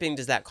much shipping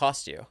does that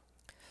cost you?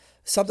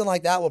 Something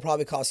like that will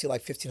probably cost you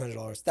like $1,500,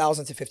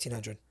 $1,000 to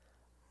 $1,500.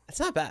 That's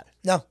not bad.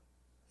 No,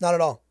 not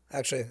at all.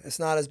 Actually, it's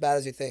not as bad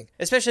as you think.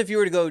 Especially if you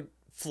were to go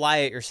fly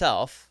it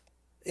yourself.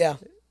 Yeah,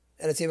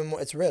 and it's even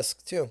more. It's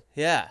risk too.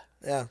 Yeah.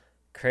 Yeah.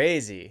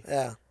 Crazy.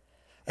 Yeah.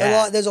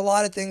 Yeah. There's a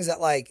lot of things that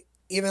like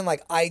even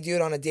like I do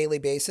it on a daily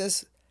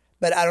basis,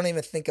 but I don't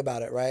even think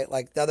about it. Right.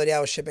 Like the other day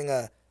I was shipping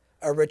a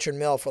Richard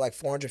Mille for like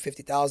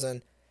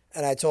 $450,000,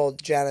 and I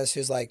told Janice,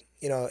 who's like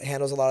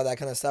handles a lot of that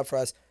kind of stuff for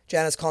us.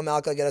 Janice, call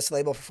Malca, get us a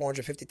label for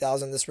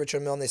 $450,000. This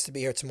Richard Mille needs to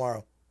be here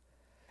tomorrow.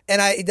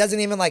 And it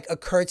doesn't even like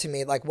occur to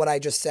me like what I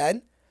just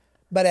said,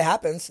 but it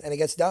happens and it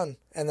gets done.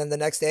 And then the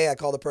next day I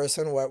call the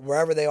person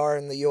wherever they are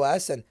in the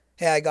U.S. and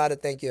hey, I got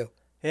it. Thank you.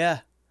 Yeah.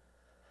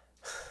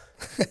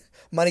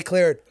 Money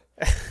cleared.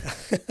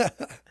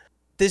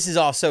 This is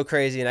all so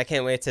crazy, and I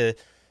can't wait to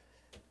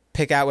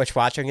pick out which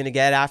watch I'm going to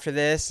get after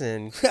this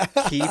and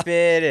keep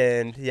it.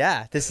 And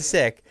yeah, this is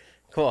sick.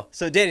 Cool.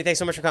 So Danny, thanks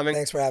so much for coming.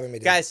 Thanks for having me,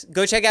 dude. Guys,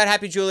 go check out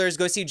Happy Jewelers.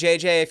 Go see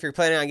JJ if you're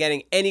planning on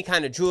getting any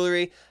kind of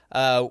jewelry,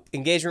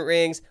 engagement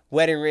rings,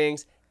 wedding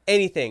rings,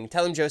 anything.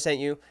 Tell him Joe sent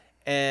you.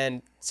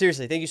 And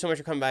seriously, thank you so much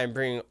for coming by and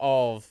bringing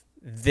all of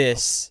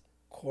this.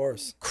 Of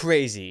course.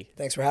 Crazy.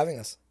 Thanks for having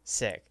us.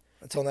 Sick.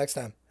 Until next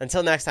time.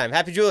 Until next time.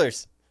 Happy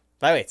Jewelers.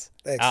 Bye, Waits.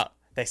 Thanks. Out.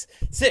 Thanks.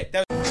 Sick.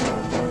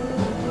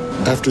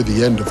 After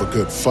the end of a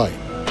good fight,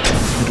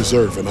 you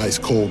deserve an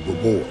ice-cold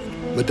reward.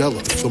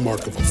 Modelo, the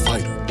mark of a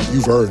fighter.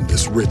 You've earned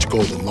this rich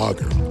golden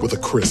lager with a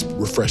crisp,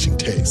 refreshing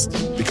taste.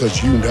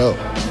 Because you know,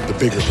 the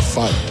bigger the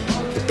fight,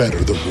 the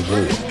better the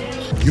reward.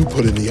 You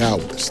put in the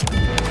hours,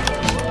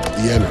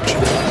 the energy,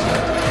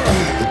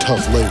 the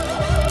tough labor.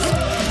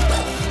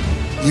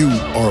 You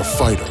are a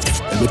fighter,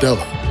 and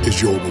Modelo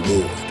is your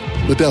reward.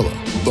 Modelo,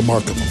 the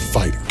mark of a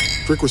fighter.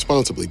 Drink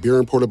responsibly. Beer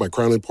imported by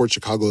Crown Imports,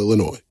 Chicago,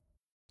 Illinois.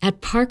 At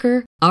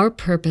Parker, our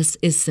purpose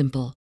is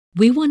simple.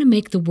 We want to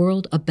make the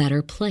world a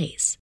better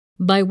place.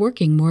 By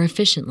working more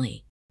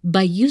efficiently,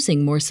 by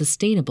using more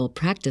sustainable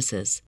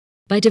practices,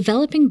 by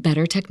developing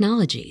better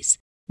technologies,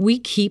 we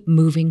keep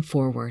moving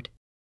forward.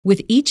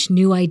 With each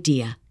new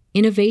idea,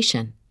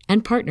 innovation,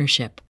 and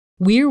partnership,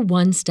 we're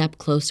one step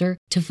closer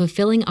to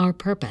fulfilling our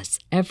purpose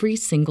every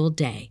single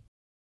day.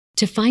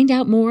 To find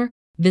out more,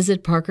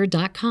 visit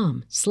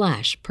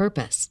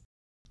parker.com/purpose.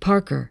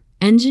 Parker,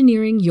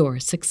 engineering your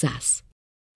success.